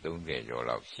င်ပေ30ကျော်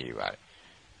လောက်ရှိပါတယ်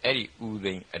အဲ့ဒီဥ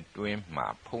သိမ်းအတွင်းမှာ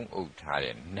ဖုံးအုပ်ထား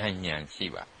တဲ့နံရံရှိ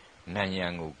ပါနံရံ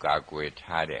ကိုကာကွယ်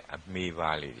ထားတဲ့အမေး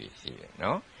ပါးလေးတွေရှိတယ်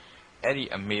နော်အဲ့ဒီ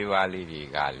အမေးပါးလေးတွေ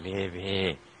ကလည်းပဲ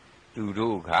သူ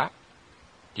တို့က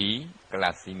ဒီကလ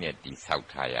ပ်စီနဲ့တိဆောက်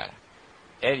ထားရတာ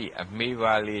အဲ့ဒီအမေး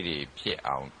ပါးလေးတွေဖြစ်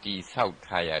အောင်တိဆောက်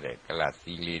ထားရတဲ့ကလပ်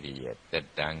စီလေးတွေရဲ့သက်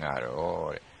တမ်းက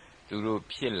တော့တဲ့သူတို့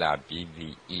ဖြစ်လာပြီး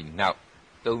ဒီနောက်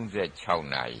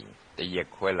36နာရီတရက်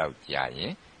ခွဲလောက်ကြာရ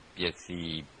င်ပျက်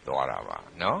စီးသွားတာပါ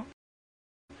နော်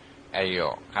အဲ့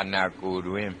တော့ခန္ဓာကိုယ်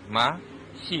တွင်မှ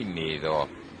ရှိနေသော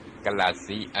ကလပ်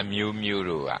စီအမျိုးမျိုး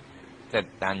တို့ကသက်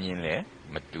တမ်းချင်းလည်း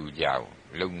မတူကြဘူး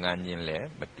လုပ်ငန်းချင်းလည်း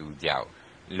မတူကြဘူး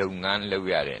လုပ်ငန်းလုပ်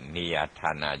ရတဲ့နေရာဌာ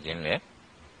နချင်းလည်း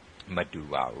မတူ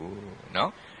ပါဘူးเนาะ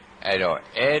အဲ့တော့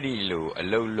အဲ့ဒီလိုအ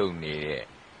လုပ်လုပ်နေတဲ့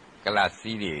ကလပ်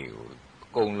စီတွေကိုအ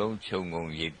ကုန်လုံးခြုံငုံ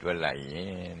ရေးတွက်လိုက်ရ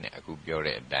င်တဲ့အခုပြော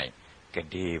တဲ့အတိုင်းက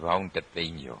တိပေါင်း3သိ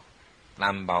န်းကျော်တ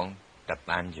န်ပေါင်း1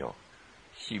သန်းကျော်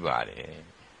ရှိပါတယ်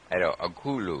အဲ့တော့အ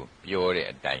ခုလိုပြောတဲ့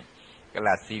အတိုင်းကလ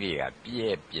ပ်စီတွေက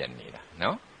ပြက်နေတာเน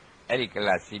าะအဲ့ဒီကလ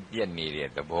ပ်စီပြက်နေတဲ့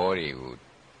သဘောတွေကို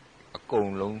အကု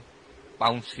န်လုံးပေါ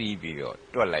င်းစည်းပြီးတော့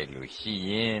တွက်လိုက်လို့ရှိ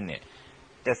ရင်တဲ့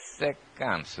တစ်စက္က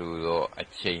န့်ဆိုတော့အ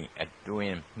ချိန်အတွ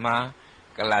င်းမှာ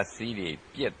ကလပ်စီတွေ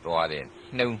ပြက်သွားတဲ့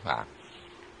နှုံးဟာ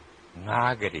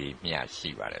9ကလေးမျှရှိ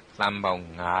ပါတယ်တန်ပေါင်း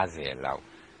90လောက်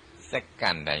စက္က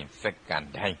န့်တိုင်း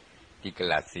ဒီက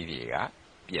လပ်စီတွေက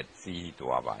ပျက်စီး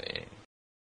သွားပါတယ်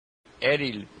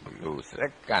Eri lu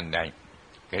second time,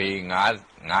 Gray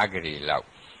Nagari Low,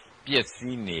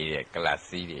 Piesini,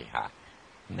 Glassidi ha.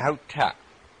 Now ta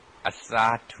a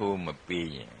sa to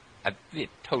Mabi, a bit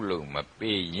tolo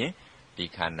Mabi,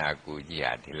 Dikana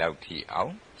Gudia, the Lauti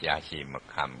out, Jashi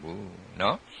Makambu,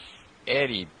 no?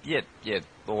 Eri Piet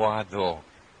Toado,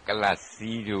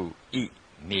 Glassidu E.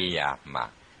 Nia ma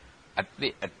a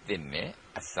bit a thinne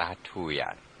a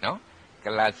satuya, no?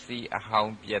 Galassi a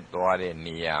hound piet dore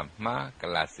nia ma,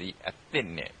 galassi a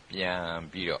thinne, pian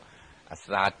biro, a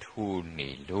satu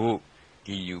ni lu,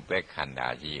 di you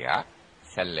beckanda gia,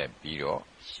 cele biro,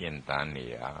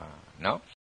 shintania, no?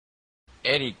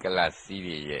 Eri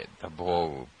galassi the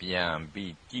bow, pian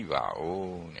be diva,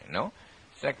 no?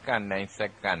 Second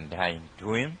time,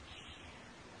 twin.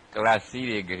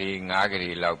 Galassi green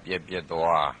agri lau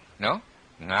pietoa, no?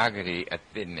 Nagri a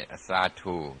thin a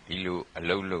satu, dilu a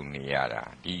lolo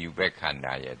niara, di you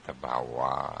beckanda yet the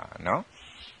bawa, no?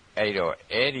 Edo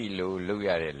eri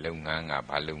luyare lunganga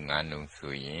balungano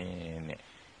suyin,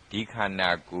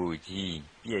 dikana guji,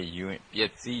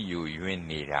 pietsi you yun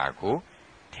nirago,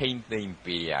 tainting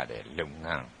beade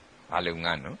lungang,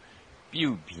 balungano,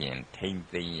 pubian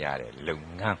tainting yare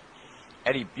lungang.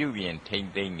 Eri pubian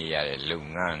tainting yare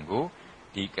lungango,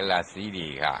 di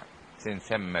galasiriga, since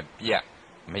a pia.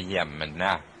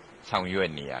 Mayamana, Sound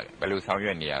Yunia, Balu Sound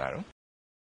Yunia.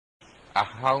 A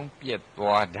hound piet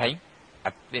boa day,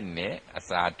 a thinne, a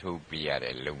satu beer,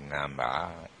 a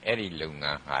lungamba, eri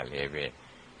lunga haleve,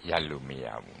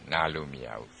 Yalumiao,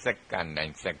 Nalumiao, second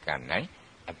night,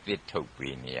 a bit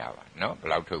topinia, no,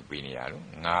 Blautopinia,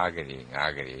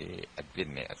 Nagari, a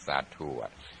thinne, a satu.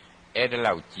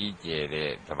 Edelau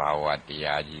Gije, the Bawa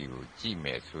Diaju,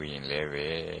 Jime, Swing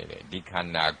Leve,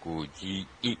 Dikana Guji,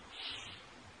 E.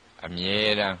 A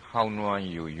mere how no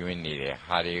you unit,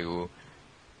 Hariu,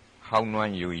 how no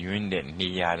you unit,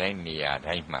 Nia,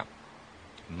 Daima.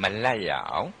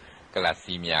 Malaya,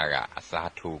 Glassimiaga,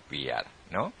 Asatu Pia,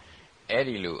 no?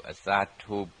 Erilu,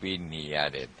 Asatu Pinia,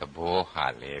 the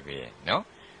Boha leve, no?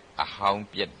 A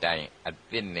hound piet dying, a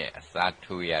thinne,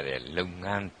 Asatu yare,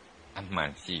 Lungan, a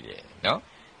manside, no?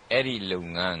 Eri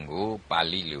Lungango,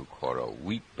 Palilu Coro,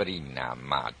 Wiprina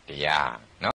Matia,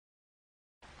 no?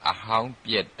 A hound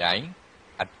piet dying,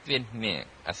 a thin neck,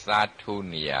 a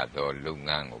satunia do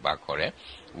lungang bacore,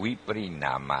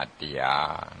 Wiprina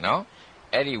Matia, no?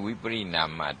 Eri Wiprina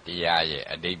Matia,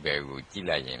 a debegu,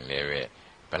 Gilayan leve,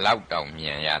 Palau down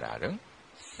Miayara.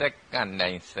 Second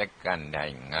day,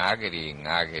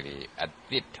 Nagari, a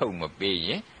bit tome of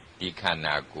bay,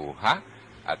 Dikana guha,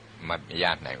 at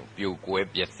Mabiana, Pew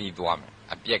Queb Yesi Dwam,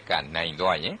 a Pieka 9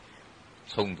 doye.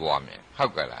 Song Dwame,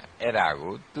 Hogala,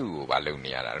 Erago, two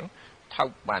Baluniaro,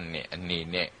 Taupani, a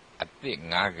nene, a thick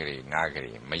Nagari,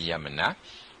 Mayamana,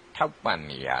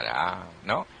 Taupaniara,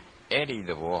 no? Eddie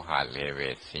the Woha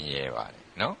leve, Signeva,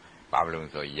 no? Pablo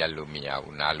so yellow meow,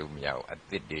 nalu meow, a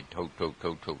thick to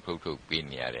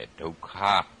piniare,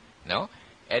 Doka, no?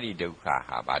 Eddie Doka,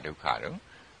 Habaducaro,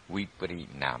 we pretty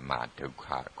nama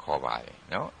Doka, Kovare,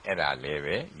 no? Era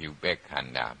leve, you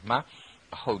beckanda, ma.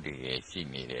 Hold the she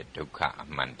needed Duka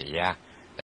Mandia.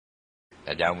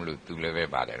 The Jamlu to live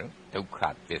about it.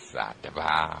 Duka this the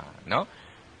bar, no?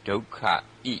 Duka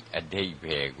eat a day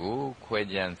pegu,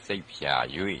 Quajan Sapia,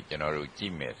 you general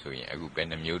Jimmy, so I will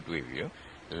bend a mute with you,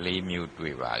 lay mute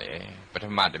with it, but a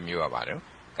madam you about it,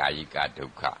 Kayika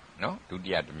Duka, no? Do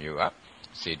the other mu up,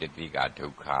 say the Diga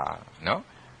Duka, no?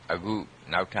 A good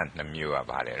now tant the mu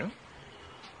about it.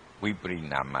 We bring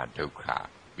Nama Duka,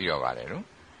 be about it.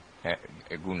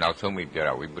 Good now so we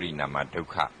bring Nama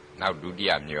Duka. Now do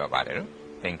the other about it.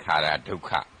 Think Hara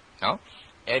Duka, no?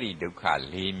 Eri Duka,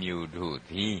 lay mu do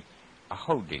the a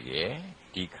hold the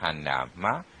Dikana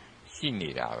ma,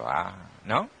 Sinidava,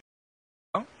 no?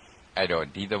 I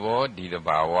don't did the word, did the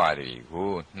Bawari,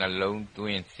 who Nalone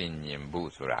twin singing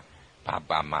Busura,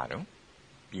 Papa Maro,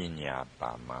 Pinya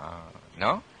Pama,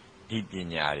 no? Di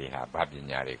Pinyari ha,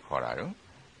 Papinyari Coraro,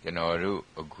 Genoru,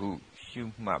 a good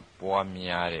Shuma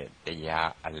Poamiare, the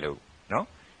Ya Alo, no?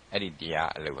 Eri dia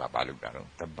Aloha Balugaro,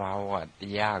 the Bawa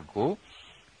Diago,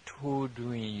 two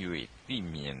doing you a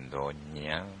Timiendo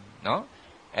Nyang, no?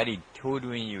 Eri two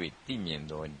doing you a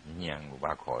Timiendo Nyang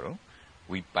Bakoro.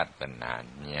 Wipatana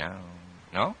nyang,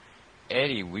 no?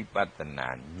 Eri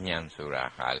wipatana nyang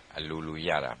surahal alulu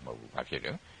yara mabu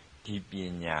papiru.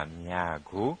 Tipinya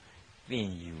nyago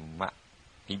tin yuma.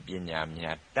 Tipinya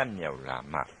nya tamya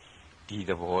lama. Di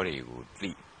the body would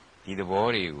thi. Di the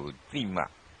body would thima.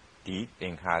 Di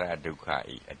tenkara duka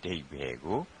a day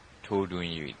bego.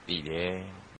 Todoing you ti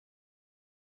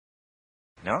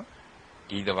no?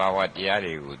 Di the bawa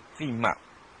diari would thima.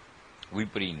 ဝိ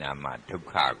ပရိနာမဒုက္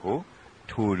ခကို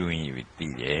ထိုးတွင်းယူသိ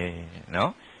တယ်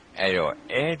နော်အဲ့တော့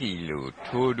အဲ့ဒီလို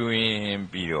ထိုးတွင်း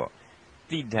ပြီးတော့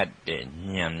သိတတ်တဲ့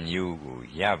ဉာဏ်မျိုးကို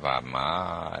ရပါမှာ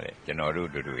တဲ့ကျွန်တော်တို့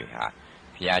တွေဟာ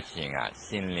ဘုရားရှင်က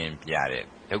ရှင်းလင်းပြတဲ့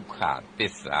ဒုက္ခသ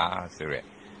စ္စာဆိုရက်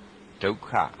ဒုက္ခ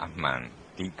အမှန်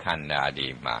ဒီခန္ဓာဒီ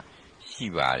မှာရှိ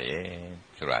ပါတယ်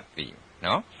ဆိုတာသိ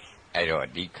နော်အဲ့တော့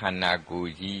ဒီခန္ဓာကို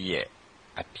ယ်ကြီးရဲ့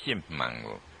အဖြစ်မှန်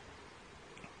ကို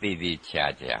သိသိချာ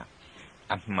ချာ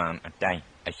အမှန်အတိုင်း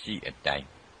အရှိအတိုင်း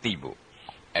သိဖို့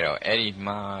အဲ့တော့အဲ့ဒီ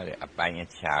မှာတဲ့အပိုင်းအ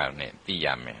ခြားနဲ့သိရ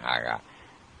မယ်ဟာက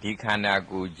ဒီခန္ဓာ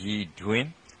ကိုယ်ကြီးတွင်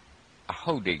အ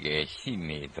ဟုတ်တကယ်ရှိ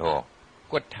နေသော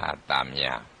ကွဋ္ဌာတ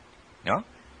များနော်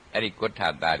အဲ့ဒီကွဋ္ဌာ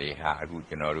တတွေဟာအခု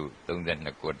ကျွန်တော်တို့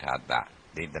32ကွဋ္ဌာတ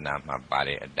ဒေသနာမှာပါ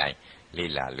တဲ့အတိုင်း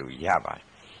လေ့လာလို့ရပါတယ်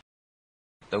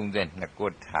32ကွ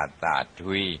ဋ္ဌာတ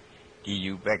တွေဒီ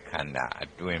ယူပက်ခန္ဓာအ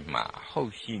တွင်းမှာဟု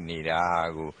တ်ရှိနေတာ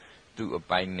ကိုသူ့အ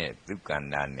ပိုင်းနဲ့သူ့ကန္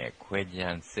တာနဲ့ခွဲခြ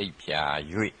မ်းစိတ်ဖြာ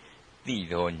၍သိ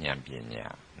သောဉာဏ်ပညာ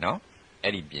နော်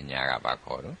အဲ့ဒီပညာကဘာ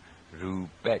ခေါ်တော့ရူ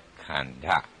ပက်ခန္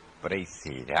ဓာပရိစ္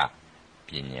ဆေဒပ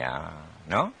ညာ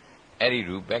နော်အဲ့ဒီ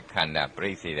ရူပက်ခန္ဓာပ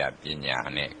ရိစ္ဆေဒပညာ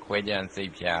နဲ့ခွဲခြမ်းစိ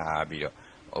တ်ဖြာပြီးတော့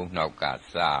အုံနောက်က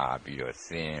စပြီးတော့ဆ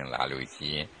င်းလာလို့ရှိ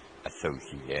ရင်အဆုပ်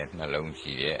ရှိတယ်နှလုံး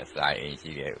ရှိတယ်အစာအိမ်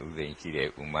ရှိတယ်ဥသိမ်ရှိတယ်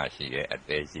ဥမရှိတယ်အ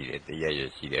သေးရှိတယ်တရရ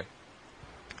ရှိတယ်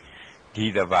ဒီ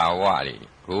သဘာဝတွေ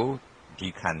ကိုဒီ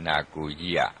ခန္ဓာကိုယ်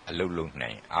ကြီးကအလုတ်လုံ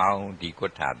နိုင်အောင်ဒီကွ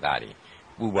ဋ္ဌာတတွေ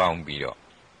ပူပေါင်းပြီးတော့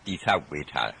တိဆောက်ပေး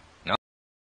ထားတာနော်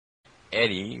အဲ့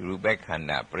ဒီရူပခန္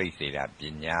ဓာပရိစ္ဆေဒပ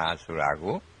ညာဆိုတာ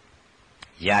ကို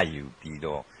ရယူပြီး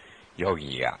တော့ယော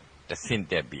ဂီကတဆင့်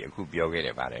တက်ပြီးအခုပြောခဲ့တ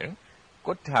ယ်ပါတယ်နော်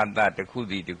ကွဋ္ဌာတတစ်ခု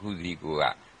စီတစ်ခုစီက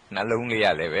နှလုံးလေးရ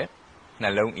လည်းပဲနှ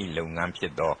လုံးဤလုပ်ငန်းဖြ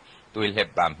စ်သောတွေးလှ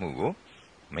က်ပတ်မှုကို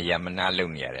မယမနာလု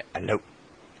ပ်နေရတဲ့အလုပ်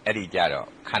အဲ့ဒီကြတော့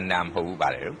ခန္ဓာမဟုတ်ဘူးပါ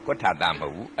တယ်ကွဋ္ဌာတမဟု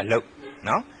တ်ဘူးအလုပ်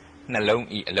နော်နှလုံး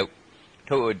ဤအလုပ်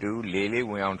ထို့အတူလေးလေး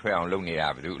ဝင်အောင်ထွက်အောင်လုပ်နေတာ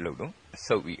ဘယ်သူအလုပ်တော့အ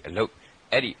စုပ်ဤအလုပ်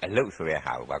အဲ့ဒီအလုပ်ဆိုတဲ့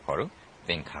ဟာကိုဘာခေါ်တော့သ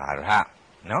င်္ခါရ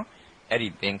နော်အဲ့ဒီ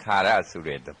သင်္ခါရဆို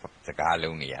တဲ့စကား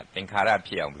လုံးတွေကသင်္ခါရ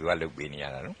ဖြစ်အောင်ဘယ်သူကလုပ်ပေးနေရ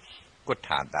တာနော်ကွဋ္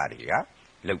ဌာတတွေက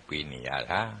လုပ်ပေးနေရ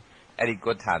တာအဲ့ဒီ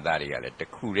ကွဋ္ဌာတတွေကလည်းတ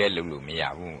စ်ခုတည်းလုပ်လို့မရ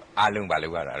ဘူးအလုံးပါလု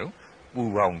ပ်ရတာတော့ပူ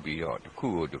ပေါင်းပြီးတော့တစ်ခု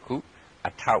ကိုတစ်ခု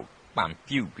အထောက်ပံ့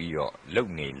ပြုပြီးတော့လု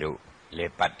ပ်နေလို့လဲ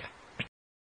ပတ်တာ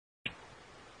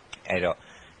အဲ့တော့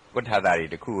ကွဋ္ဌာတတွေ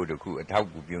တစ်ခုကိုတစ်ခုအထောက်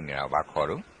ပြုနေတာဘာခေါ်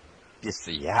တော့ပစ္စ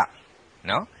ယ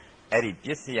နော်အဲ့ဒီပ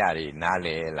စ္စယတွေနား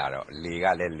လဲလာတော့လေက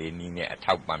လည်းလေနီးနဲ့အ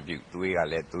ထောက်ပံ့ပြုသွေးက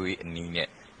လည်းသွေးအနီးနဲ့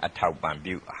အထောက်ပံ့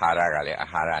ပြုအာဟာရကလည်းအာ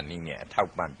ဟာရနီးနဲ့အထော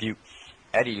က်ပံ့ပြု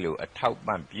အဲ့ဒီလိုအထောက်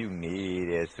ပံ့ပြုနေ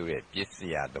တဲ့ဆိုတဲ့ပစ္စ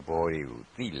ယသဘောတွေကို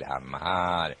သိလာမှာ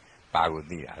တဲ့ဘာကို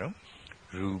သိတာတော့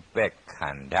ရူပက်ခ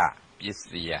န္ဓာပစ္စ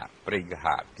ယပရိက္ခ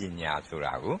ပညာဆို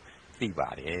တာကိုသိပါ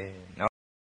တယ်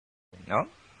နော်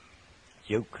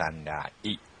ယုတ်ခန္ဓာ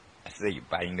ဤအစိတ်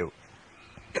ပိုင်းတို့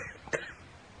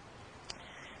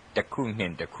တစ်ခုနှ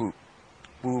င့်တစ်ခု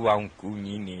ပူပေါင်းကူ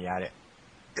ညီနေရတဲ့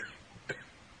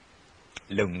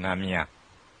လုပ်ငန်းများ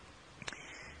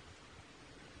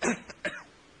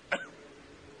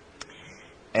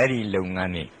အဲ့ဒီလုပ်င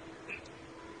န်းတွေ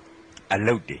အ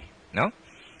လုပ်တွေနော်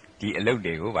ဒီအလုပ်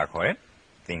တွေကိုဘာခေါ်လဲ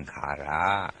သင်္ခါရ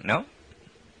နော်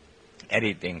အဲ့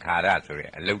ဒီသင်္ခါရဆို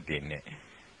တဲ့အလုပ်တွေနဲ့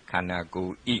ခန္ဓာကို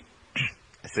ယ်ဤ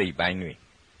အစိတ်ပိုင်းတွေ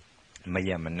မယ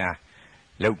မနာ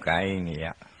လောက်ကိုင်းနေရ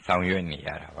ဆောင်ရွက်နေရ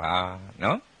တာပါ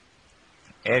နော်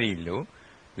အဲ့ဒီလို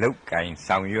လောက်ကိုင်း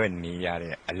ဆောင်ရွက်နေရ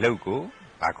တဲ့အလုပ်ကို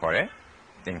ဘာခေါ်လဲ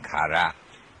သင်္ခါရ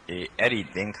အဲ့ဒီ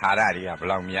သင်္ခါရတွေကဘယ်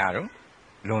လောက်များတော့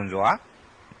လွန်စွာ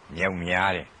မြောက်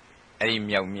များတယ်အဲ့ဒီ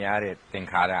မြောက်များတဲ့သင်္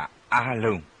ခါရအား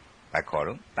လုံးဘာခေါ်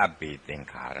တော့တပ်ပေသင်္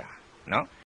ခါရနော်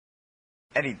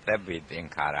အဲ့ဒီတပ်ပေသင်္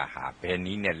ခါရဟာဘယ်န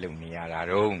ည်းနဲ့လုပ်နေရတာ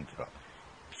တော့ဆိုတော့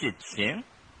ဖြစ်ခြင်း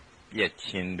ပြည့်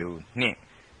ခြင်းတို့နှင့်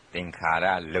သင်္ခါရ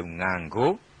လုပ်ငန်း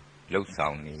ကိုလှုပ်ဆော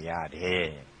င်နေရတယ်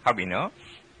ဟုတ်ပြီနော်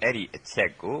အဲ့ဒီအချ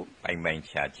က်ကိုပိုင်ပိုင်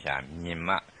ခြားခြားမြင်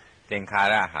မှသင်္ခါ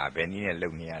ရဟာဘယ်နည်းနဲ့လု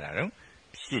ပ်နေရတာတော့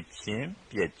ဖြစ်ခြင်း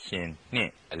ပြည့်ခြင်းနှ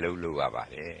င့်အလုပ်လုပ်ရပါ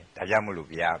တယ်ဒါကြောင့်မလို့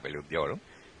ဘုရားဘယ်လိုပြောတော့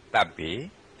တပ်ပေ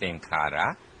သင်္ခါရ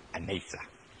အနိစ္စ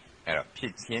အဲ့တော့ဖြ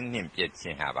စ်ခြင်းနှင့်ပြည့်ခြ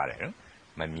င်းဟာပါတယ်နော်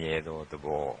မမြဲသောသ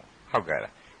ဘောဟုတ်ကဲ့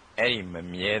လားအဲ့ဒီမ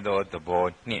မြဲသောသဘော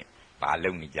နှင့်ဘာလု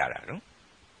ပ်နေကြတာတော့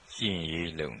ရှင်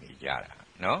ရေးလုပ်နေကြတာ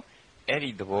နော်အဲ့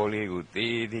ဒီသဘောလေးကို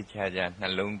သေးသေးချာချာနှ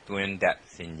လုံးသွင်းတတ်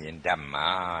ဆင်ခြင်တတ်မှာ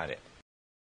တဲ့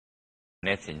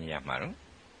နဲ့ဆင်ခြင်ရမှာတော့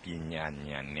ပညာ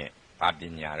ဉာဏ်နဲ့ဘာပ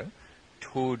ညာတော့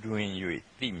ထိုးတွင်း၍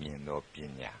သိမြင်သောပ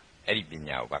ညာအဲ့ဒီပ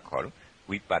ညာကိုဘာခေါ်တော့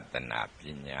ဝိပဿနာပ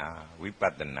ညာဝိပ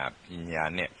ဿနာပညာ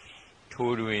နဲ့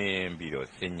ထိုးတွင်းပြီးတော့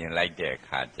ဆင်ခြင်လိုက်တဲ့အ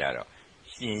ခါကျတော့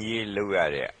ရှင်ရေးလုပ်ရ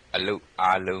တဲ့အလုပ်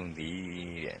အားလုံးသည်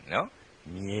တဲ့နော်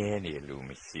မြဲနေလို့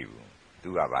မရှိဘူးသူ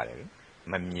ကပါတယ်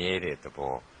မမြဲတဲ့သ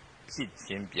ဘောဖြစ်ချ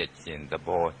င်းပြက်ချင်းသ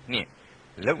ဘောနှင့်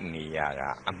လုံနေရတာ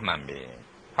အမှန်ပဲ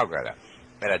ဟုတ်ကဲ့လား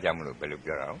အဲ့ဒါကြောင့်မလို့ဘယ်လို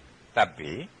ပြောတော့တပ်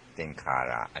ပေသင်္ခါ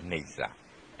ရအနိစ္စ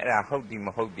အဲ့ဒါဟုတ်ဒီမ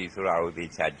ဟုတ်ဒီဆိုတာကိုသိ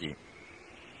ချကြည့်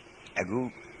အခု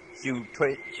ရှု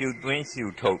သွင်းရှု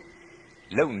ထုတ်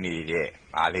လုံနေတဲ့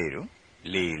ပါလေတို့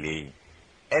လေ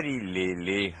အဲ့ဒီ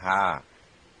လေဟာ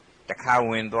တခါဝ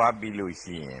င်သွားပြီလို့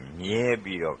ရှိရင်မြဲ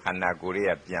ပြီးတော့ခန္ဓာကိုယ်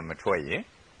ရဲ့ပြန်မထွက်ရင်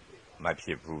မဖြ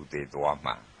စ်ဘူးသေသွား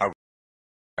မှာဟုတ်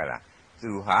ကဲ့လား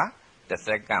သူဟာတစ်စ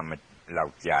က္ကန့်လော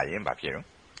က်ကြာရင်ဘာဖြစ်တော့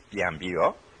ပြန်ပြီး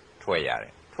တော့ထွက်ရတ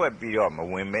ယ်ထွက်ပြီးတော့မ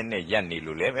ဝင်မဲနဲ့ရက်နေ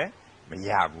လို့လည်းပဲမရ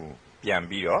ဘူးပြန်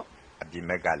ပြီးတော့အပြင်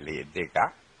ဘက်ကလေအစ်စ်က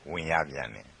ဝင်ရပြန်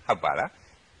တယ်ဟုတ်ပါလား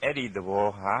အဲ့ဒီသဘော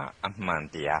ဟာအမှန်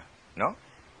တရားနော်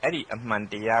အဲ့ဒီအမှန်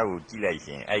တရားကိုကြည့်လိုက်ရ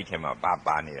င်အဲ့ဒီထဲမှာ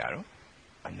ပါနေတာနော်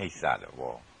အနိစ္စသ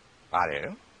ဘောပါတယ်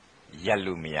နော်ရက်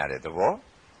လို့မရတဲ့သဘော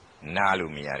နား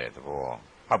လို့မရတဲ့သဘော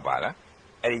ဟုတ်ပါလား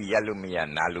အဲ့ဒီရက်လို့မရ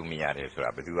နားလို့မရတယ်ဆိုတာ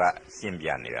ဘယ်သူကရှင်းပြ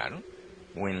နေတာနော်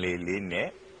ဝင်လေလေးနဲ့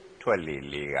ထွက်လေ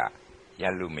လေးကရ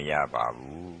က်လို့မရပါ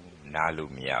ဘူးနား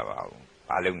လို့မရပါဘူး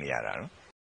ဘာလို့နေရတာနော်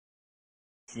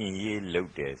ရှင်ရေးလု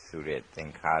တ်တယ်ဆိုတဲ့သ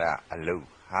င်္ခါရအလုတ်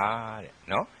ဟာတဲ့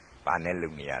နော်ဘာနဲ့လု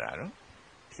တ်နေရတာနော်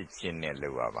ဖြစ်ချင်းနဲ့လု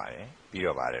တ်ရပါတယ်ပြီး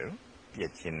တော့ပါတယ်နော်ပြ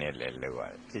က်ချင်းနဲ့လည်းလုတ်ရ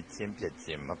တယ်ဖြစ်ချင်းပြက်ချ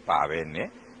င်းမပါပဲနဲ့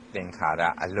သင်္ခါရ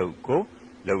အလုတ်ကို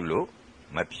လုတ်လို့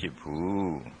မဖြစ်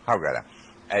ဘူးဟုတ်ကဲ့လား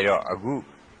အဲ့တော့အခု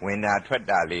ဝင်တာထွက်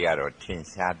တာလေးကတော့ထင်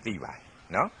ရှားသိပါတယ်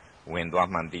နော်ဝင်သွား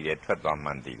မှန်းသိတယ်ထွက်သွားမှ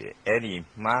န်းသိတယ်အဲ့ဒီ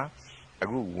မှာအ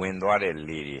ခုဝင်သွားတဲ့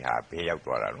လေတွေဟာဘယ်ရောက်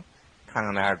သွားတာလဲခ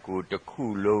န္ဓာကိုယ်တစ်ခု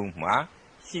လုံးမှာ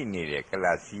ရှိနေတဲ့ကလ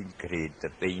စီဂရေတ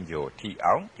သိန်းကျော်ထိ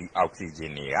အောင်ဒီအောက်ဆီဂျ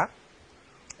င်တွေက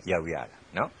ရောက်ရတာ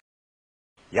နော်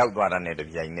ရောက်သွားတာနဲ့တ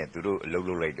ပြိုင်နက်သူတို့အလုပ်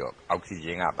လုပ်လိုက်တော့အောက်ဆီဂျ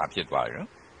င်ကဘာဖြစ်သွားလဲနော်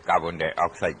ကာဗွန်ဒိုင်အော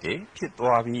က်ဆိုက်တွေဖြစ်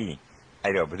သွားပြီ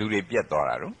အဲ့တော့ဘယ်သူတွေပြတ်သွား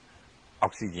တာတော့အော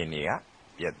က်ဆီဂျင်တွေက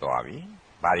ပြတ်သွားပြီ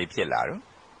ဘာတွေဖြစ်လာတော့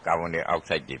ကာဗွန်ဒိုင်အောက်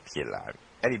ဆိုက်တွေဖြစ်လာပြီ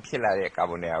အဲ့ဒီဖြစ်လာတဲ့ကာ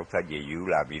ဗွန်ဒိုင်အောက်ဆိုက်တွေယူ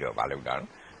လာပြီးတော့မလုပ်တာတော့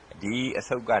ဒီအ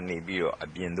ဆုတ်ကနေပြီးတော့အ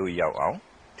ပြင်သို့ရောက်အောင်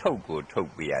ထုတ်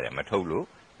ပေးရတယ်မထုတ်လို့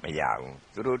မရဘူး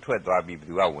သူတို့ထွက်သွားပြီးဘယ်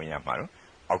သူကဝင်ရမှာတော့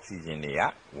အောက်ဆီဂျင်တွေက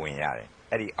ဝင်ရတယ်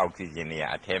အဲ့ဒီအောက်ဆီဂျင်တွေက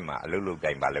အထဲမှာအလုပ်လုပ်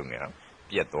တိုင်းမလုပ်နေတော့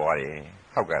ပြတ်သွားတယ်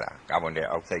ဟုတ်ကဲ့လားကာဗွန်ဒိုင်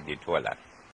အောက်ဆိုက်တွေထွက်လာ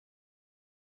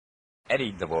အဲ့ဒီ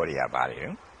သဘောတွေကပါတယ်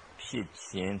ဖြစ်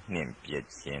ချင်းနှင့်ပြည့်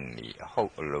ချင်းဒီအဟု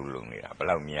တ်အလုပ်လုပ်နေတာဘယ်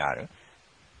လောက်များတော့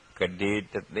ကတိ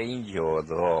တသိန်းကျော်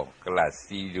သောကလ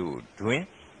စီတို့တွင်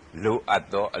လိုအပ်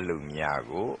သောအလုပ်များ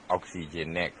ကိုအောက်ဆီဂျင်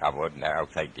နဲ့ကာဗွန်ဒိုင်အော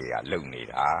က်ဆိုက်တွေကလုပ်နေ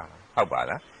တာဟုတ်ပါ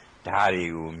လားဒါတွေ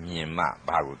ကိုမြင်မှ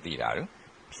ဘာကိုသိတာလဲ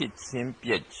ဖြစ်ချင်းပြ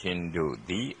ည့်ချင်းတို့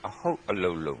သည်အဟုတ်အ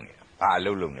လုပ်လုပ်နေတာဘာအ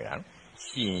လုပ်လုပ်နေတာလဲ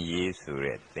ရှင်ရေးဆို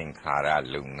တဲ့သင်္ခါရ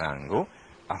လုပ်ငန်းကို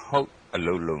အဟုတ်အ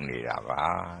လုပ်လုပ်နေတာပါ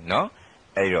နော်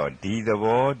အဲ့တော့ဒီသ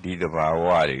ဘောဒီသဘာဝ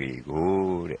တွေကို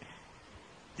တဲ့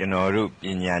ကျွန်တော်တို့ပ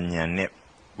ညာဉာဏ်နဲ့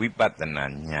ဝိပဿနာ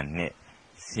ဉာဏ်နဲ့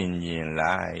ဆင်ခြင်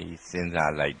လိုက်စဉ်း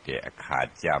စားလိုက်တဲ့အခါ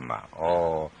ကျမှ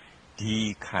ဒီ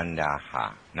ခန္ဓာဟာ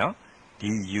နော်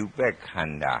ဒီယူပက်ခ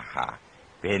န္ဓာဟာ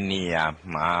ဘယ်နေရာ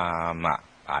မှ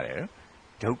ပါတယ်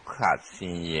ဒုက္ခဆ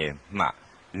င်းရဲမှ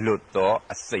လွတ်သော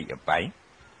အစိတ်အပိုင်း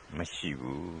မရှိ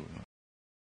ဘူး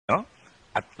နော်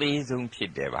အသေးဆုံးဖြ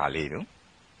စ်တယ်ဗာလေတော့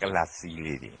ကလစီ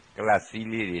လေး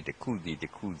တွေတစ်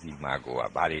ခုစီမှာကိုက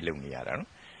ဘာတွေလုပ်နေရတာနော်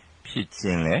ဖြစ်ချ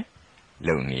င်းလဲ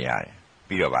လုပ်နေရတယ်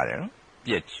ပြီးတော့ပါတယ်နော်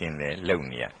ပြက်ချင်းလဲလုပ်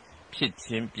နေရဖြစ်ချ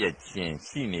င်းပြက်ချင်း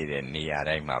ရှိနေတဲ့နေရာ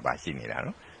တိုင်းမှာဘာရှိနေတာ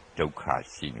နော်ဒုက္ခ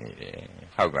ရှိနေတယ်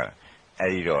ဟုတ်ကဲ့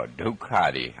အဲ့ဒီတော့ဒုက္ခ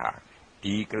တွေဟာ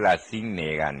ဒီကလစီန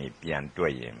ယ်ကနေပြန်တွ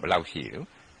က်ရင်ဘယ်လောက်ရှိလို့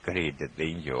ဂရေတသိ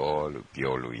န်းကျော်လို့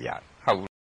ပြောလို့ရတယ်ဟုတ်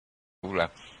ဘူး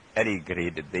လားအဲ့ဒီဂရေ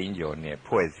တသိန်းကျော်နဲ့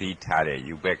ဖွဲ့စည်းထားတဲ့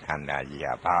ယူဘက်ခန္ဓာကြီး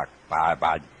ဟာဘာ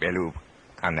ဘယ်လို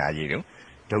ခန္ဓာကြီးတော့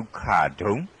ဒုက္ခ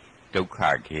ဒုက္ခ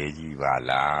ခဲကြီးပါ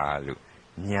လားလို့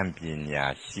ဉာဏ်ပညာ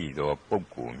ရှိသောပုဂ္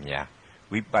ဂိုလ်များ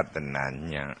ဝိပဿနာ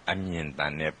ဉာဏ်အမြင်တ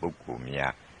န်တဲ့ပုဂ္ဂိုလ်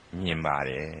များမြင်ပါ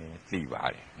တယ်သိပါ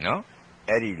တယ်နော်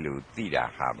အဲ့ဒီလိုသိတာ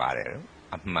ဟာပါတယ်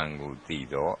အမှန်ကိုသိ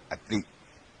တော့အသိ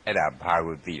အဲ့ဒါဘာ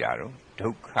ကိုသိတာတော့ဒု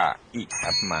က္ခဤ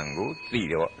အမှန်ကိုသိ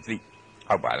တော့အသိ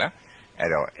ဟုတ်ပါလားအဲ့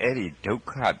တော့အဲ့ဒီဒုက္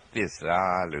ခသစ္စာ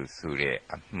လို့ဆိုတဲ့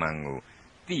အမှန်ကို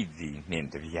သိသည်နှင့်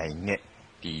တပြိုင်နက်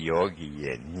ဒီယောဂီ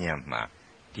ရဲ့ဉာဏ်မှာ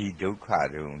ဒီဒုက္ခ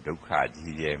တုံဒုက္ခ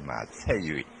ကြီးထဲမှာဆက်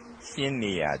၍ရှင်း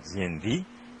နေရခြင်းသည်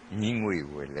ညှင်းငွေ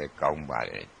ဝယ်လဲကောင်းပါ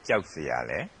တယ်ကြောက်เสีย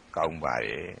လဲကောင်းပါတ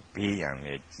ယ်ဘေးရန်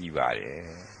လဲကြီးပါတယ်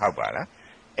ဟုတ်ပါလား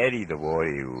အဲ့ဒီသဘော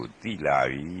တွေကိုသိလာ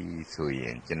ပြီဆိုရ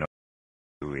င်ကျွန်တော်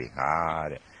တွေဟာ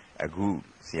တဲ့အခု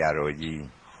ဆရာတော်ကြီး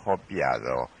ဟောပြ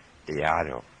သောတရား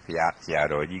တော်ဆရာ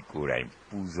တော်ကြီးကိုယ်တိုင်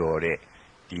ပူဇော်တဲ့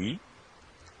ဒီ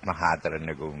မဟာတရဏ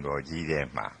ဂုံတော်ကြီးထဲ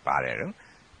မှာပါတယ်နော်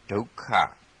ဒုက္ခ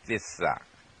သစ္စာ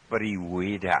ပရိဝေ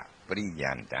ဒပရိယ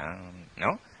န္တံ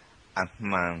နော် အ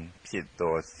မှန်ဖြစ်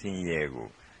သောဆင်းရဲကို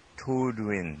ထိုးတွ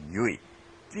င်၍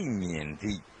သိမြင်သ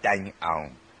ည့်တိုင်အောင်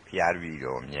ဖျားပြီး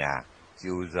တော်များ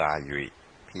ကြိုးစား၍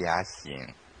ဖျားရှင်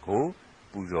ကို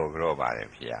ပူဇော်ကြောပါတ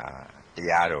ယ်ဖျားတ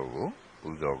ရားတော်ကိုပူ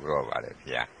ဇော်ကြောပါတယ်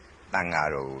ဖျားတန်ဃာ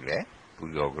တော်ကိုလည်းပူ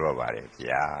ဇော်ကြောပါတယ်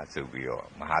ဖျားဆိုပြီးတော့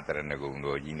မဟာတရဏဂုံ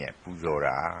တော်ကြီးနဲ့ပူဇော်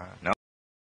တာနော်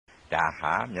ဒါ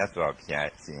ဟာမြတ်စွာဘုရား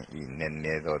ရှင်ဤနည်းန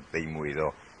ည်းသောသိမ်မွေ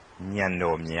သောဉာဏ်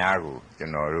တော်များကိုကျွ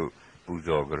န်တော်တို့ပူ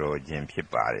ဇော်ကြောခြင်းဖြစ်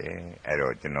ပါတယ်အဲ့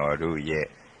တော့ကျွန်တော်တို့ရဲ့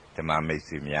ဓမ္မမိတ်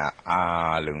ဆွေများ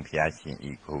အားလုံးဘုရားရှင်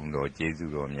ဤဂုဏ်တော်ကျေး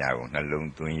ဇူးတော်များကိုနှလုံး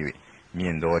သွင်း၍မြ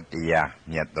င့်သောတရား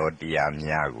မြတ်သောတရား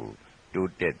များကို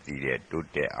တိုးတက်တည်တဲ့တိုး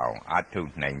တက်အောင်အားထု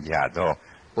တ်နိုင်ကြသော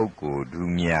ပုဂ္ဂိုလ်သူ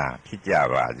များဖြစ်ကြ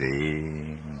ပါစေ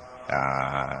သာ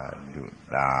ဓု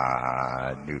သာ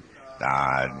ဓုသာ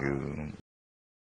ဓု